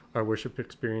dictate our worship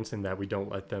experience and that we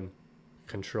don't let them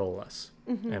control us.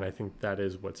 And I think that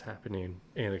is what's happening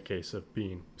in a case of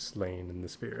being slain in the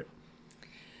Spirit.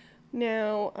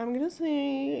 Now, I'm going to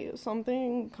say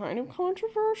something kind of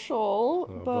controversial,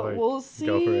 Oh, but boy. we'll see.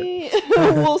 Go for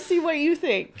it. We'll see what you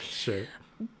think. Sure.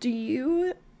 Do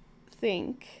you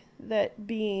think that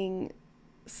being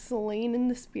slain in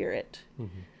the Spirit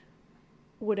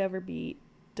would ever be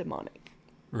demonic?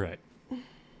 Right.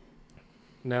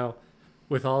 Now,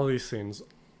 with all these things,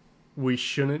 we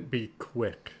shouldn't be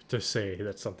quick to say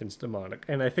that something's demonic.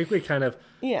 And I think we kind of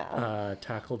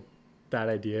tackled that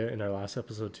idea in our last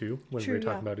episode too, when we were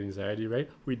talking about anxiety, right?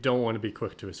 We don't want to be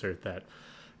quick to assert that,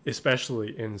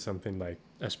 especially in something like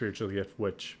a spiritual gift,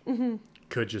 which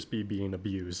could just be being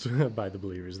abused by the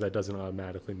believers. That doesn't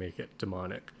automatically make it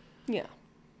demonic. Yeah.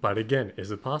 But again,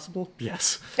 is it possible?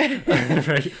 Yes.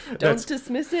 Right? Don't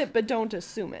dismiss it, but don't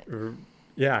assume it.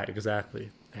 Yeah,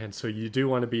 exactly. And so you do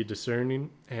want to be discerning.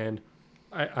 And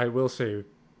I will say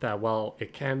that while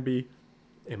it can be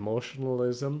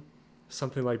emotionalism,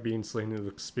 something like being slain in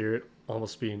the Spirit,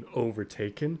 almost being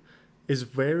overtaken, is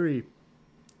very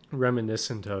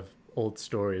reminiscent of old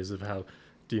stories of how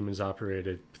demons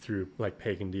operated through like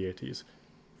pagan deities.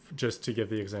 Just to give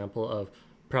the example of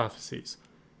prophecies.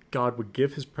 God would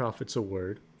give his prophets a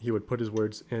word. He would put his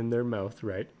words in their mouth,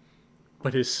 right?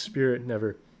 But his Spirit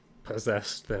never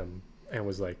possessed them and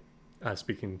was like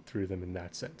speaking through them in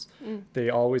that sense. They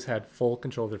always had full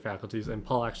control of their faculties. And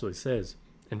Paul actually says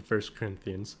in 1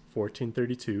 Corinthians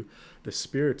 14:32, the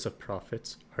spirits of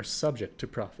prophets are subject to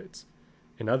prophets.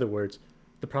 In other words,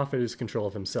 the prophet is control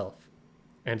of himself.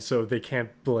 And so they can't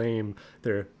blame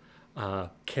their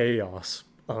chaos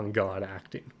on God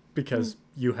acting, because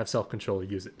you have self-control to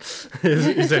use it, is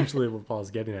essentially what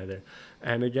Paul's getting at there.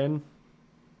 And again,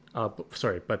 but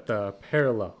the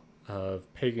parallel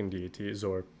of pagan deities,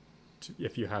 or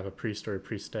if you have a priest or a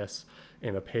priestess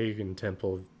in a pagan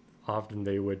temple, often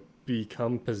they would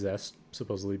become possessed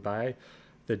supposedly by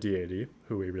the deity,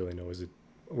 who we really know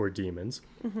were demons,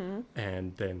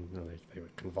 and then they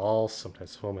would convulse,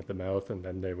 sometimes foam at the mouth, and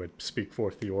then they would speak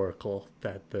forth the oracle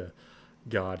that the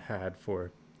god had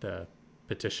for the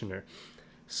petitioner.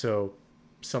 So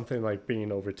something like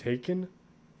being overtaken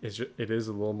is a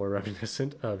little more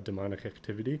reminiscent of demonic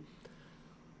activity.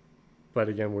 But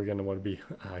again, we're going to want to be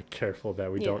careful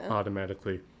that we don't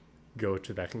automatically go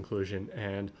to that conclusion.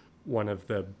 And one of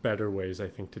the better ways, I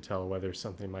think, to tell whether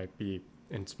something might be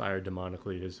inspired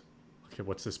demonically is, okay,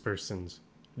 what's this person's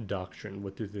doctrine?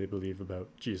 What do they believe about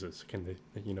Jesus? Can they,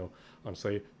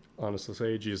 honestly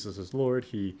say Jesus is Lord,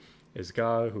 he is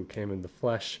God who came in the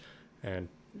flesh, and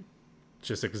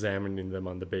just examining them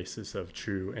on the basis of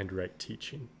true and right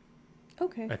teaching.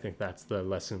 Okay. I think that's the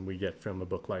lesson we get from a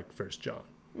book like 1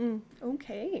 John.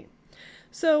 Okay.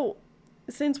 So,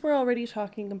 since we're already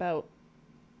talking about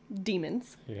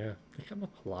demons. Yeah, they come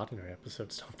up a lot in our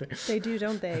episodes, don't they? They do,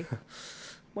 don't they?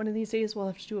 One of these days we'll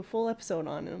have to do a full episode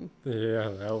on them.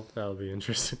 Yeah, that'll be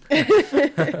interesting.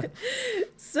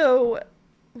 So,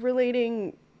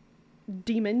 relating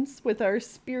demons with our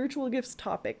spiritual gifts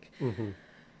topic,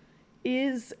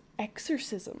 is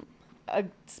exorcism a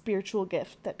spiritual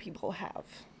gift that people have?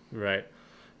 Right.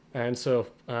 And so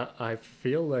I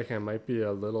feel like I might be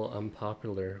a little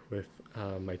unpopular with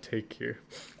my take here.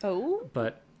 Oh?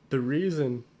 But the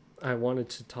reason I wanted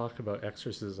to talk about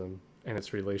exorcism and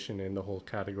its relation in the whole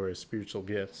category of spiritual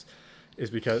gifts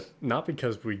is not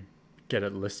because we get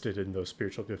it listed in those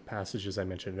spiritual gift passages I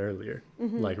mentioned earlier,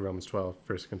 like Romans 12,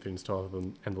 1 Corinthians 12,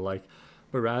 and the like,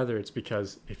 but rather it's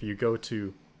because if you go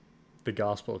to the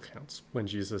gospel accounts, when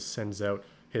Jesus sends out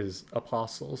his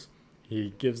apostles,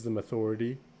 he gives them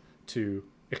authority to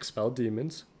expel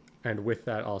demons, and with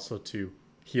that also to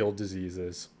heal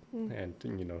diseases and,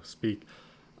 speak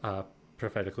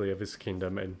prophetically of his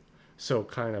kingdom. And so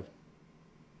kind of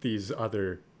these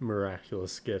other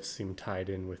miraculous gifts seem tied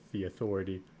in with the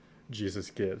authority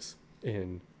Jesus gives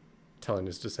in telling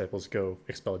his disciples, go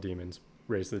expel demons,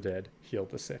 raise the dead, heal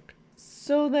the sick.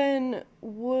 So then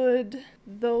would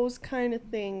those kind of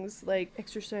things like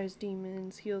exorcise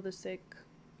demons, heal the sick,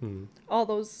 all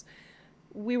those,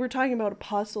 we were talking about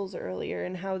apostles earlier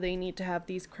and how they need to have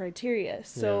these criteria.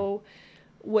 So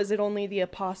was it only the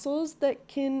apostles that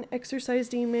can exorcise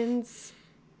demons,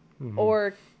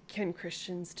 or can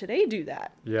Christians today do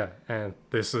that? Yeah, and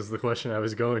this is the question I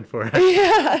was going for.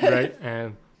 Yeah. Right?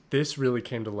 And this really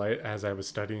came to light as I was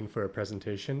studying for a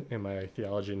presentation in my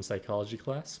theology and psychology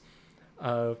class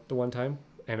the one time.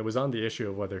 And it was on the issue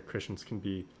of whether Christians can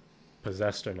be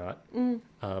possessed or not.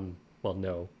 Well,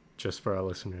 no. Just for our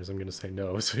listeners, I'm going to say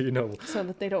no, so you know. So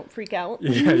that they don't freak out.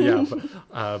 Yeah.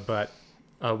 But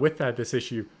with that, this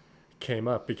issue came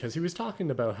up because he was talking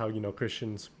about how,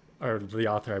 Christians, or the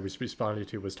author I was responding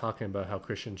to was talking about how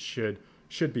Christians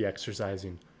should be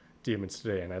exorcising demons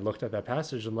today. And I looked at that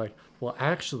passage, I'm like, well,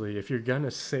 actually, if you're going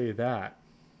to say that,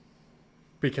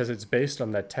 because it's based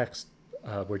on that text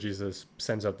where Jesus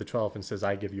sends out the 12 and says,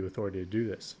 I give you authority to do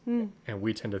this. And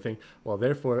we tend to think, well,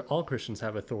 therefore, all Christians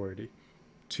have authority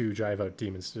to drive out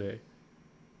demons today.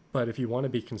 But if you want to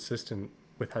be consistent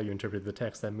with how you interpret the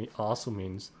text, that also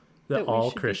means that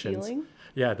all Christians,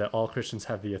 that all Christians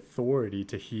have the authority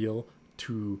to heal,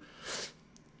 to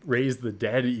raise the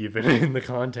dead, even in the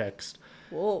context.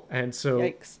 Whoa. And so,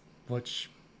 yikes. Which,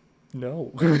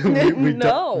 no, we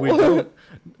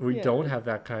don't have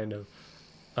that kind of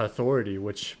authority,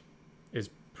 which is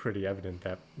pretty evident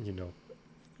that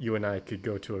you and I could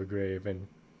go to a grave and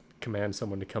command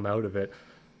someone to come out of it,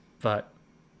 but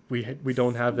we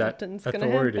don't have that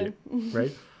authority,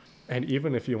 right? And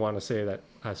even if you want to say that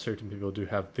certain people do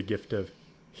have the gift of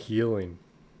healing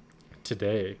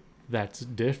today, that's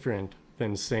different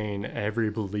than saying every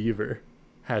believer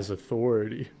has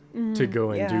authority to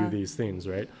go and do these things,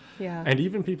 right? Yeah. And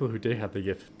even people who did have the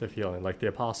gift of healing, like the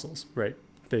apostles, right?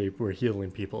 They were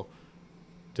healing people.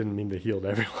 Didn't mean they healed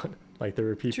everyone. Like there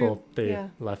were people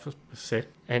left sick.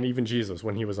 And even Jesus,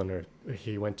 when he was on earth,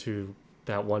 he went to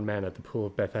that one man at the pool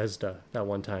of Bethesda that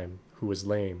one time who was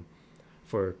lame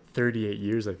for 38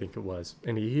 years, I think it was.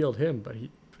 And he healed him, but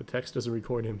the text doesn't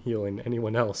record him healing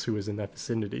anyone else who was in that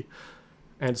vicinity.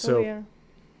 And so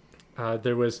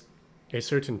there was a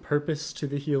certain purpose to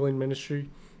the healing ministry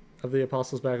of the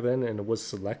apostles back then, and it was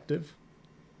selective.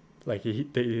 Like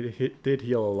they did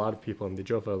heal a lot of people and they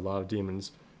drove out a lot of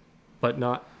demons, but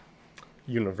not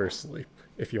universally,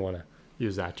 if you want to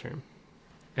use that term.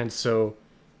 And so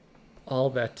all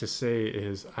that to say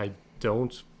is I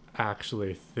don't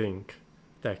actually think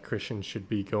that Christians should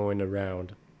be going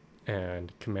around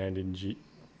and commanding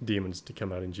demons to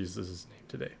come out in Jesus' name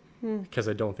today, because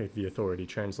I don't think the authority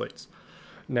translates.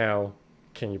 Now,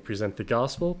 can you present the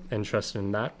gospel and trust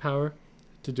in that power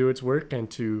to do its work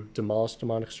and to demolish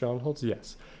demonic strongholds?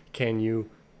 Yes. Can you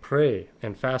pray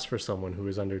and fast for someone who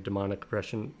is under demonic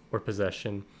oppression or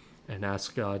possession and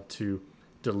ask God to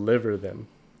deliver them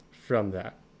from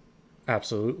that?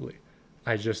 Absolutely.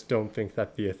 I just don't think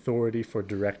that the authority for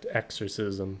direct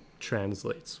exorcism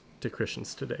translates to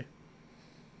Christians today.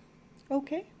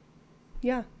 Okay.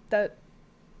 Yeah, that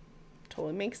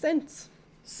totally makes sense.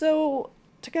 So,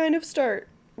 to kind of start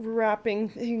wrapping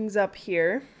things up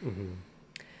here,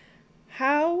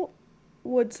 how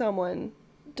would someone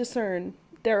discern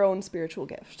their own spiritual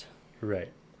gift?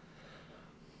 Right.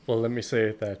 Well, let me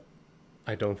say that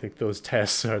I don't think those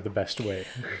tests are the best way.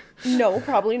 No,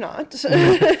 probably not.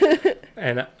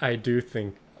 And I do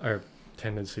think our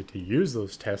tendency to use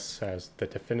those tests as the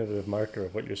definitive marker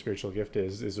of what your spiritual gift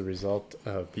is a result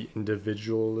of the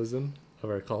individualism of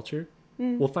our culture.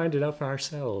 We'll find it out for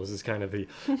ourselves is kind of the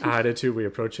attitude we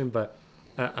approach it, but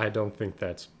I don't think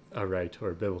that's a right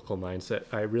or biblical mindset.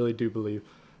 I really do believe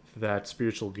that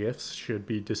spiritual gifts should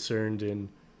be discerned in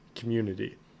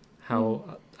community.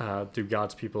 How do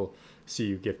God's people see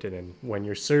you gifted in? When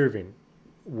you're serving,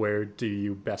 where do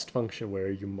you best function? Where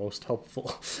are you most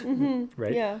helpful?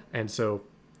 Right? Yeah. And so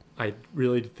I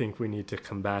really think we need to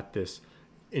combat this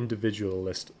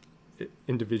individualistic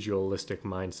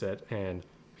mindset and,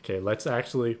 okay, let's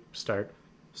actually start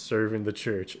serving the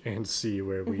church and see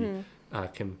where we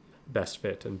can best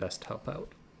fit and best help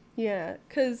out. Yeah,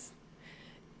 because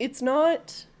it's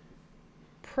not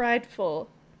prideful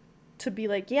to be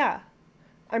like, yeah,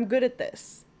 I'm good at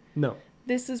this. No.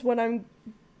 This is what I'm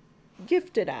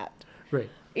gifted at. Right.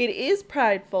 It is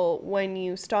prideful when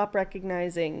you stop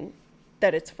recognizing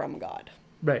that it's from God.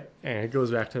 Right. And it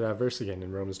goes back to that verse again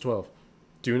in Romans 12.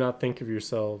 Do not think of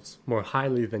yourselves more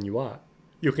highly than you ought.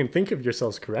 You can think of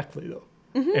yourselves correctly, though,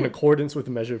 in accordance with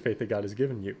the measure of faith that God has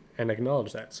given you, and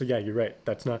acknowledge that. So, yeah, you're right.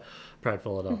 That's not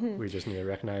prideful at all. We just need to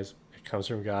recognize it comes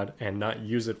from God and not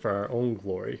use it for our own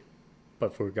glory,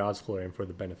 but for God's glory and for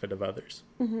the benefit of others.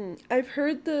 I've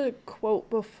heard the quote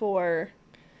before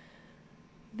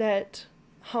that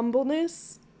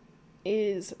humbleness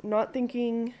is not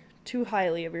thinking too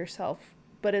highly of yourself,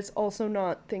 but it's also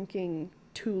not thinking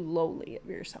too lowly of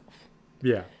yourself.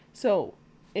 Yeah. So,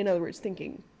 in other words,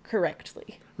 thinking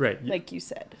correctly. Right. Like you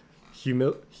said.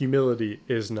 Humility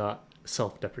is not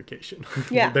self-deprecation.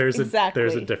 Yeah, exactly.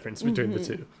 There's a difference between the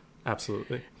two.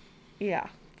 Absolutely. Yeah,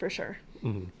 for sure.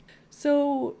 Mm-hmm.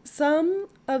 So some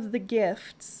of the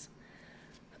gifts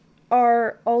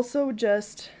are also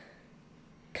just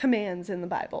commands in the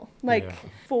Bible. Like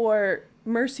for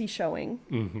mercy showing,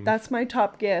 that's my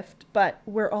top gift, but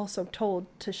we're also told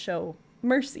to show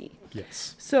mercy.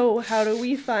 Yes. So how do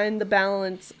we find the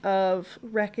balance of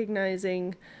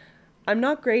recognizing I'm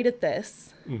not great at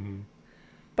this,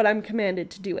 but I'm commanded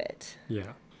to do it?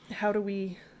 Yeah. How do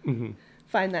we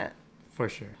find that For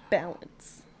sure.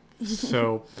 balance?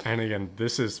 So, and again,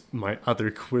 this is my other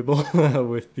quibble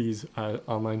with these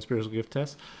online spiritual gift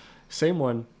tests. Same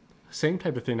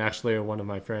type of thing. Actually, one of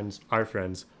our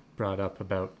friends, brought up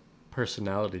about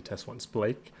personality tests once.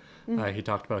 Blake, he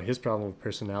talked about his problem with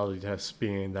personality tests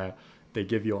being that they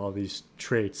give you all these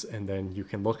traits, and then you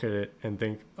can look at it and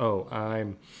think, "Oh,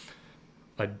 I'm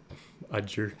a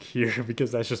jerk here,"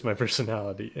 because that's just my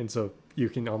personality, and so you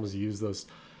can almost use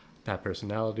that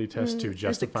personality test to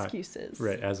justify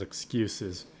as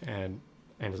excuses and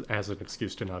as an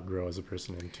excuse to not grow as a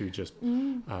person and to just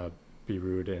be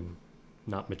rude and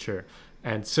not mature.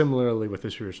 And similarly with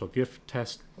the spiritual gift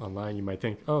test online, you might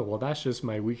think, oh, well, that's just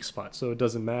my weak spot, so it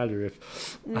doesn't matter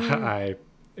if I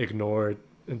ignore it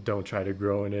and don't try to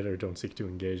grow in it or don't seek to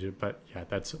engage it. But yeah,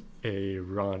 that's a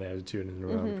wrong attitude and a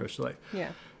wrong approach to life.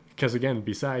 Yeah, because again,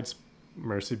 besides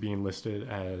mercy being listed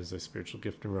as a spiritual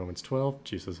gift in Romans 12,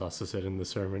 Jesus also said in the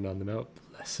Sermon on the Mount,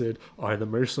 blessed are the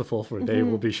merciful, for they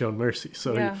will be shown mercy.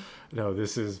 So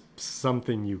this is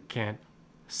something you can't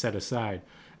set aside.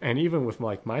 And even with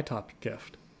like my top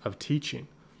gift of teaching,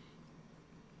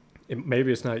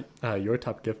 maybe it's not your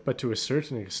top gift, but to a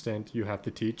certain extent you have to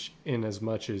teach in as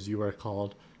much as you are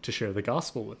called to share the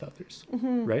gospel with others,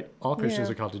 right? All Christians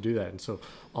are called to do that. And so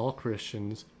all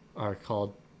Christians are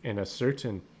called in a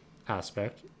certain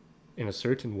aspect, in a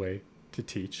certain way, to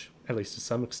teach, at least to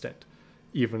some extent,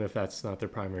 even if that's not their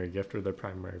primary gift or their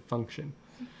primary function.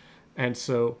 And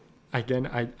so again,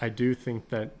 I do think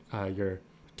that your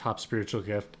top spiritual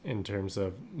gift in terms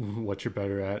of what you're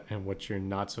better at and what you're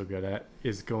not so good at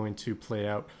is going to play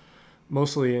out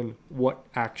mostly in what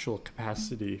actual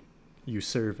capacity you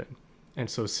serve in. And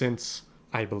so since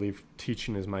I believe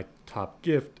teaching is my top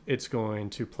gift, it's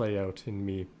going to play out in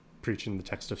me preaching the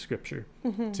text of scripture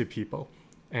to people.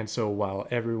 And so while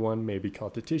everyone may be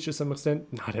called to teach to some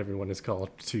extent, not everyone is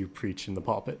called to preach in the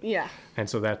pulpit. Yeah. And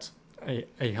so that's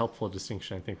a helpful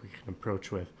distinction I think we can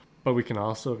approach with. But we can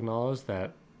also acknowledge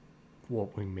that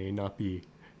what we may not be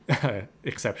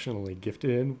exceptionally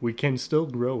gifted in, we can still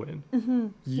grow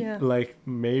in. Yeah. Like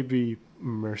maybe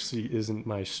mercy isn't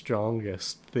my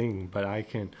strongest thing, but I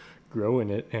can grow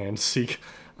in it and seek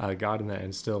God in that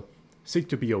and still seek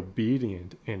to be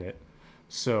obedient in it.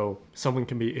 So someone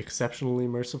can be exceptionally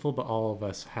merciful, but all of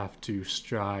us have to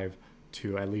strive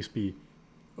to at least be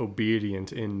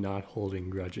obedient in not holding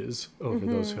grudges over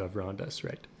those who have wronged us,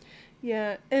 right?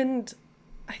 Yeah, and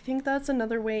I think that's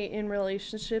another way in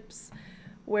relationships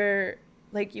where,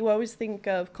 like, you always think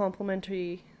of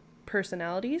complementary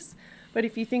personalities, but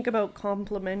if you think about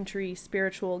complementary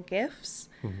spiritual gifts,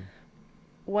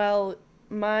 well,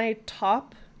 my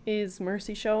top is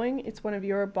mercy showing. It's one of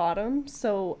your bottoms,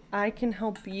 so I can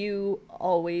help you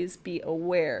always be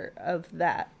aware of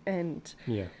that and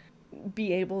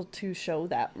be able to show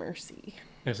that mercy.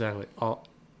 Exactly.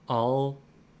 All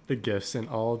the gifts and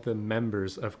all the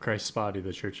members of Christ's body,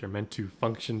 the church, are meant to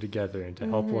function together and to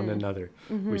help one another.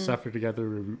 We suffer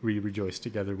together, we rejoice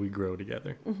together, we grow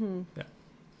together. Yeah.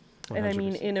 100%. And I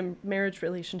mean, in a marriage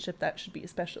relationship, that should be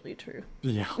especially true.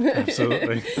 Yeah,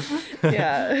 absolutely.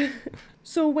 Yeah.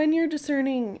 So when you're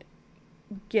discerning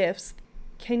gifts,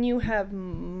 can you have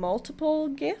multiple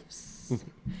gifts?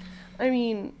 I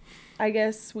mean, I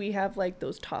guess we have like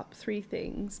those top 3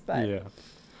 things, but...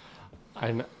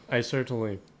 Yeah. I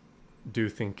certainly do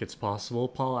think it's possible.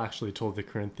 Paul actually told the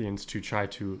Corinthians to try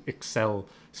to excel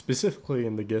specifically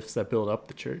in the gifts that build up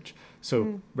the church.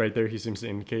 So right there, he seems to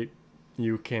indicate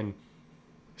you can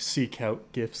seek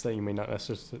out gifts that you may not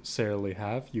necessarily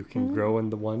have. You can grow in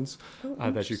the ones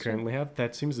that you currently have.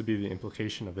 That seems to be the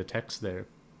implication of the text there.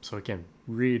 So again,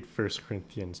 read 1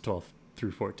 Corinthians 12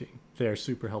 through 14. They are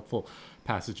super helpful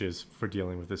passages for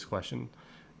dealing with this question.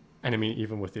 And I mean,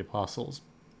 even with the apostles,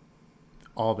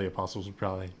 all the apostles were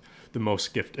probably the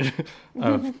most gifted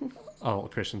of all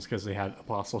Christians because they had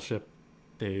apostleship.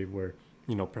 They were,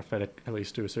 prophetic, at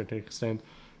least to a certain extent.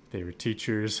 They were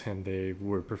teachers and they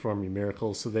were performing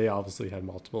miracles. So they obviously had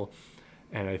multiple.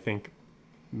 And I think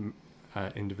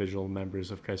individual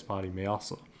members of Christ's body may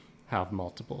also have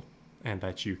multiple. and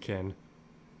that you can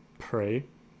pray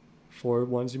for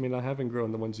ones you may not have and grow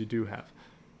in the ones you do have.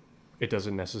 It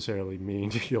doesn't necessarily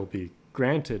mean you'll be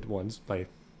granted ones. Like,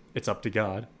 it's up to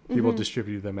God. He will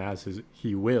distribute them as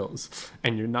he wills,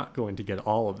 and you're not going to get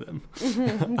all of them.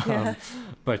 Yeah.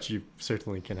 But you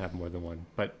certainly can have more than one,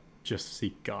 but just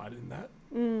seek God in that.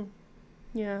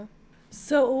 Yeah.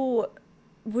 So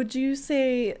would you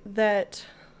say that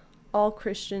all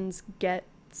Christians get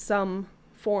some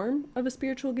form of a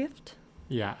spiritual gift?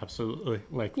 Yeah, absolutely.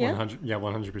 Like, Yeah?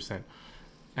 100%.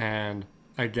 And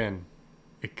again,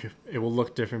 it will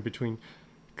look different between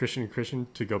Christian and Christian.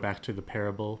 To go back to the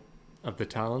parable of the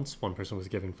talents, one person was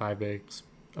given 5 bags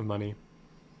of money,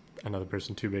 another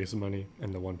person 2 bags of money,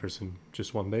 and the one person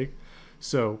just 1 bag.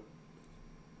 So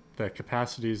the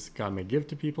capacities God may give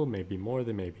to people may be more,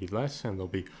 they may be less, and they'll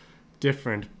be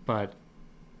different, but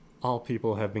all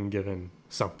people have been given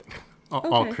something.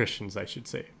 All Christians, I should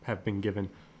say, have been given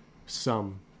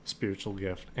some spiritual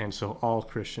gift. And so all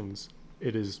Christians,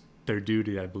 it is their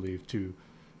duty, I believe, to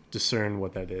discern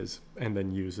what that is and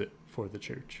then use it for the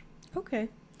church. Okay.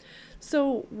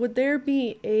 So would there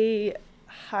be a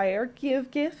hierarchy of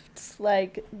gifts?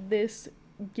 Like, this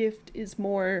gift is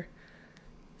more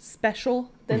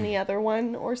special than the other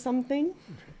one or something?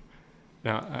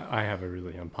 Now, I have a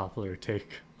really unpopular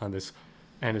take on this,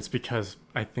 and it's because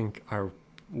I think our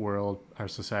world, our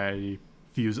society,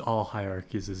 views all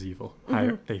hierarchies as evil.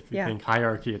 They think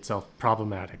hierarchy itself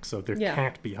problematic, so there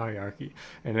can't be hierarchy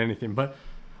in anything. But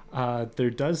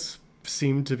there does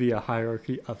seem to be a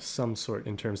hierarchy of some sort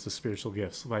in terms of spiritual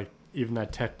gifts. Like, even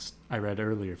that text I read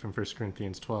earlier from 1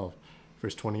 Corinthians 12,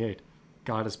 verse 28.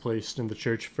 God has placed in the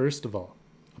church, first of all,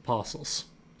 apostles,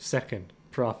 second,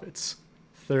 prophets,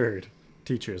 third,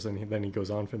 teachers, and then he goes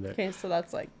on from there. Okay, so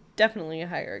that's like definitely a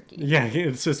hierarchy. Yeah,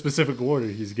 it's a specific order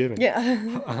he's given.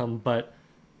 Yeah. But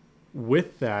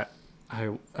with that,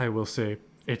 I will say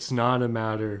it's not a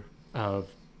matter of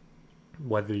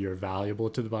whether you're valuable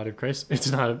to the body of Christ. It's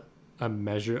not a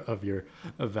measure of your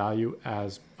value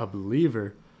as a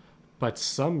believer, but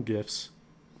some gifts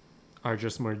are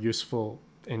just more useful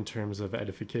in terms of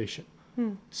edification.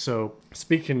 So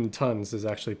speaking in tongues is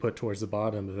actually put towards the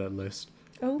bottom of that list,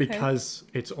 because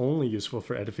it's only useful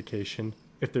for edification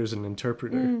if there's an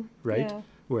interpreter, right? Yeah.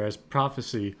 Whereas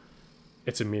prophecy,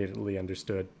 it's immediately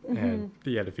understood, and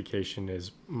the edification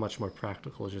is much more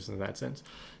practical just in that sense.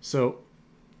 So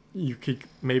you could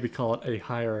maybe call it a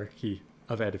hierarchy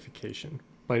of edification.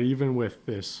 But even with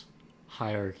this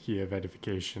hierarchy of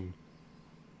edification,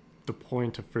 the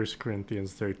point of 1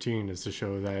 Corinthians 13 is to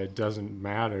show that it doesn't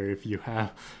matter if you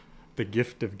have the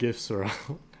gift of gifts or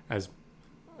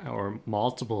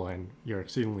multiple and you're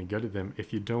exceedingly good at them.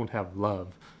 If you don't have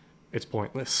love, it's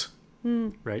pointless,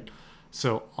 right?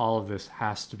 So all of this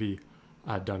has to be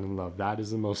done in love. That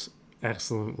is the most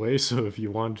excellent way. So if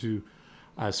you want to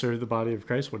serve the body of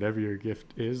Christ, whatever your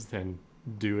gift is, then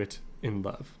do it in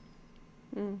love.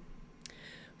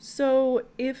 So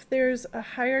if there's a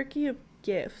hierarchy of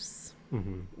gifts,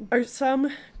 are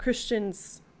some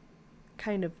Christians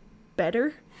kind of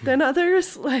better than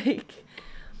others? Like,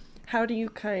 how do you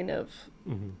kind of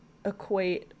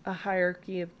equate a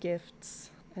hierarchy of gifts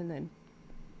and then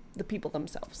the people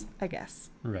themselves, I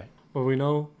guess? Right. Well, we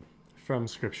know from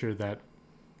Scripture that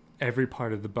every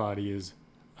part of the body is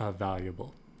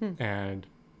valuable. And,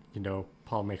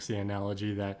 Paul makes the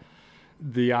analogy that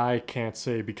the eye can't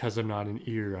say, because I'm not an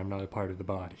ear, I'm not a part of the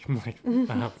body. Like,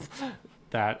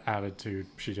 that attitude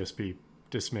should just be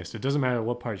dismissed. It doesn't matter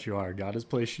what part you are. God has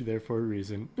placed you there for a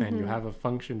reason, and you have a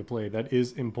function to play that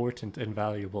is important and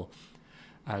valuable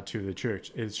to the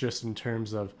church. It's just in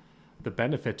terms of the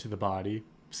benefit to the body,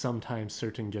 sometimes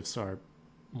certain gifts are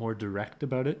more direct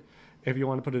about it, if you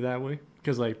want to put it that way.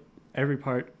 Because, like, every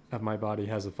part of my body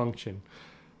has a function,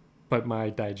 but my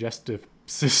digestive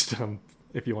system,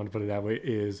 if you want to put it that way,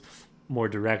 is more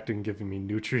direct in giving me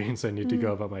nutrients I need to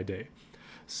go about my day.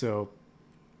 So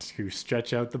to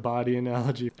stretch out the body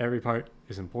analogy, every part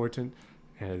is important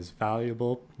and is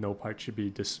valuable. No part should be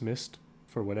dismissed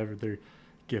for whatever their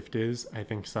gift is. I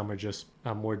think some are just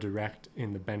more direct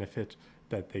in the benefit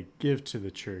that they give to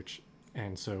the church.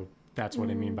 And so that's what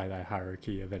I mean by that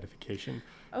hierarchy of edification.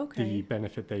 Okay. The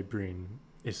benefit they bring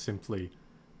is simply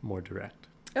more direct.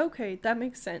 Okay, that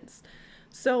makes sense.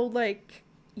 So, like,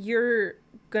 you're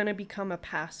going to become a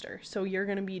pastor. So you're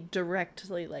going to be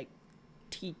directly, like,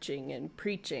 teaching and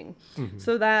preaching,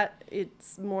 so that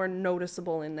it's more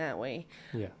noticeable in that way.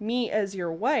 Me as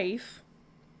your wife,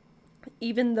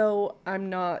 even though I'm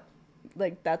not,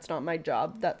 like, that's not my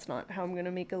job, that's not how I'm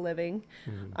gonna make a living,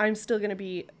 I'm still gonna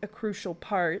be a crucial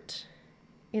part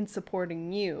in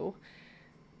supporting you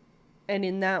And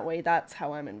in that way, that's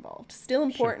how I'm involved. Still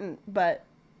important, but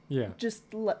just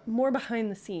more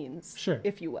behind the scenes,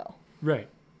 if you will. Right.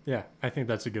 Yeah, I think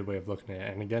that's a good way of looking at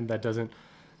it. And again, that doesn't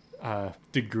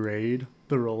degrade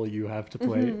the role you have to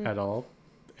play at all.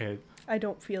 I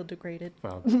don't feel degraded.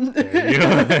 Well, there you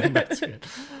go. That's good.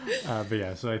 But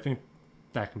yeah, so I think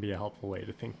that can be a helpful way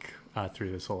to think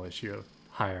through this whole issue of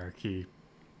hierarchy,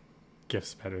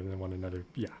 gifts better than one another.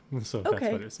 Yeah, so that's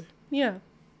what I say. Yeah.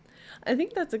 I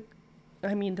think this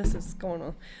is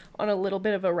going on a little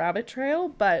bit of a rabbit trail,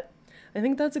 but I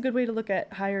think that's a good way to look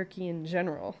at hierarchy in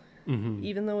general.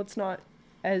 Even though it's not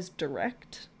as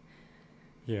direct,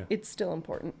 it's still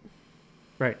important.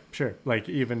 Right, sure. Like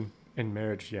even in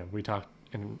marriage, we talked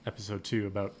in episode 2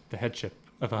 about the headship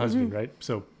of a husband, right?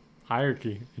 So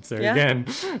hierarchy, it's there again.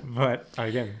 But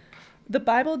again, the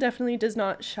Bible definitely does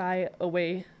not shy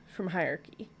away from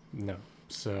hierarchy. No.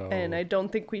 So, and I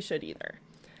don't think we should either.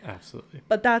 Absolutely.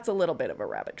 But that's a little bit of a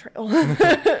rabbit trail.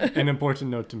 An important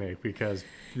note to make, because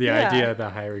the idea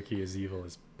that hierarchy is evil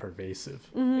is pervasive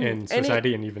in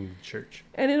society and even the church.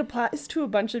 And it applies to a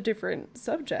bunch of different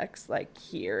subjects, like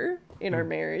here in our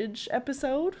marriage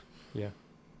episode.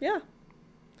 Yeah.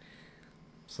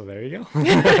 So there you go.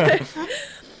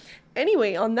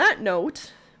 Anyway, on that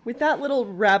note, with that little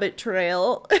rabbit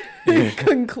trail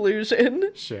conclusion.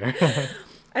 Sure.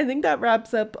 I think that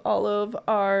wraps up all of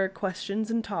our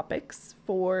questions and topics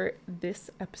for this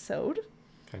episode.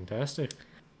 Fantastic.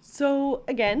 So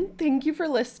again, thank you for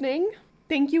listening.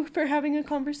 Thank you for having a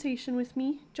conversation with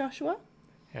me, Joshua.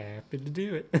 Happy to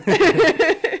do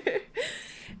it.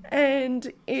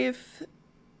 And if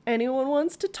anyone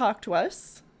wants to talk to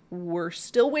us, we're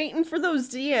still waiting for those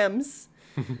DMs.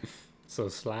 So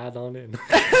slide on in.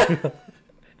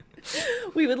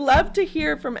 We would love to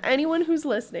hear from anyone who's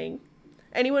listening.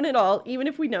 Anyone at all, even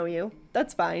if we know you.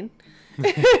 That's fine.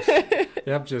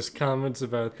 Yep, just comments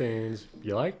about things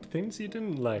you liked, things you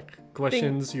didn't like,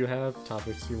 questions you have,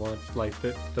 topics you want, like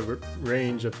the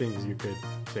range of things you could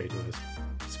say to us.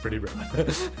 It's pretty broad.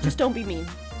 Just don't be mean.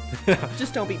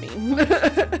 Just don't be mean.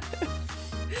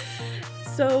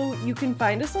 So you can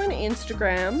find us on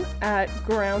Instagram at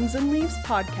Grounds and Leaves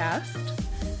Podcast.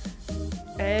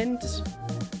 And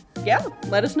yeah,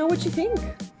 let us know what you think.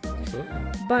 Absolutely.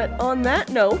 But on that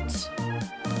note,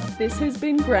 this has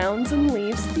been Grounds and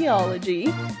Leaves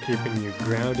Theology. Keeping you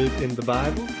grounded in the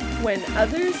Bible when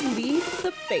others leave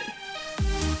the faith.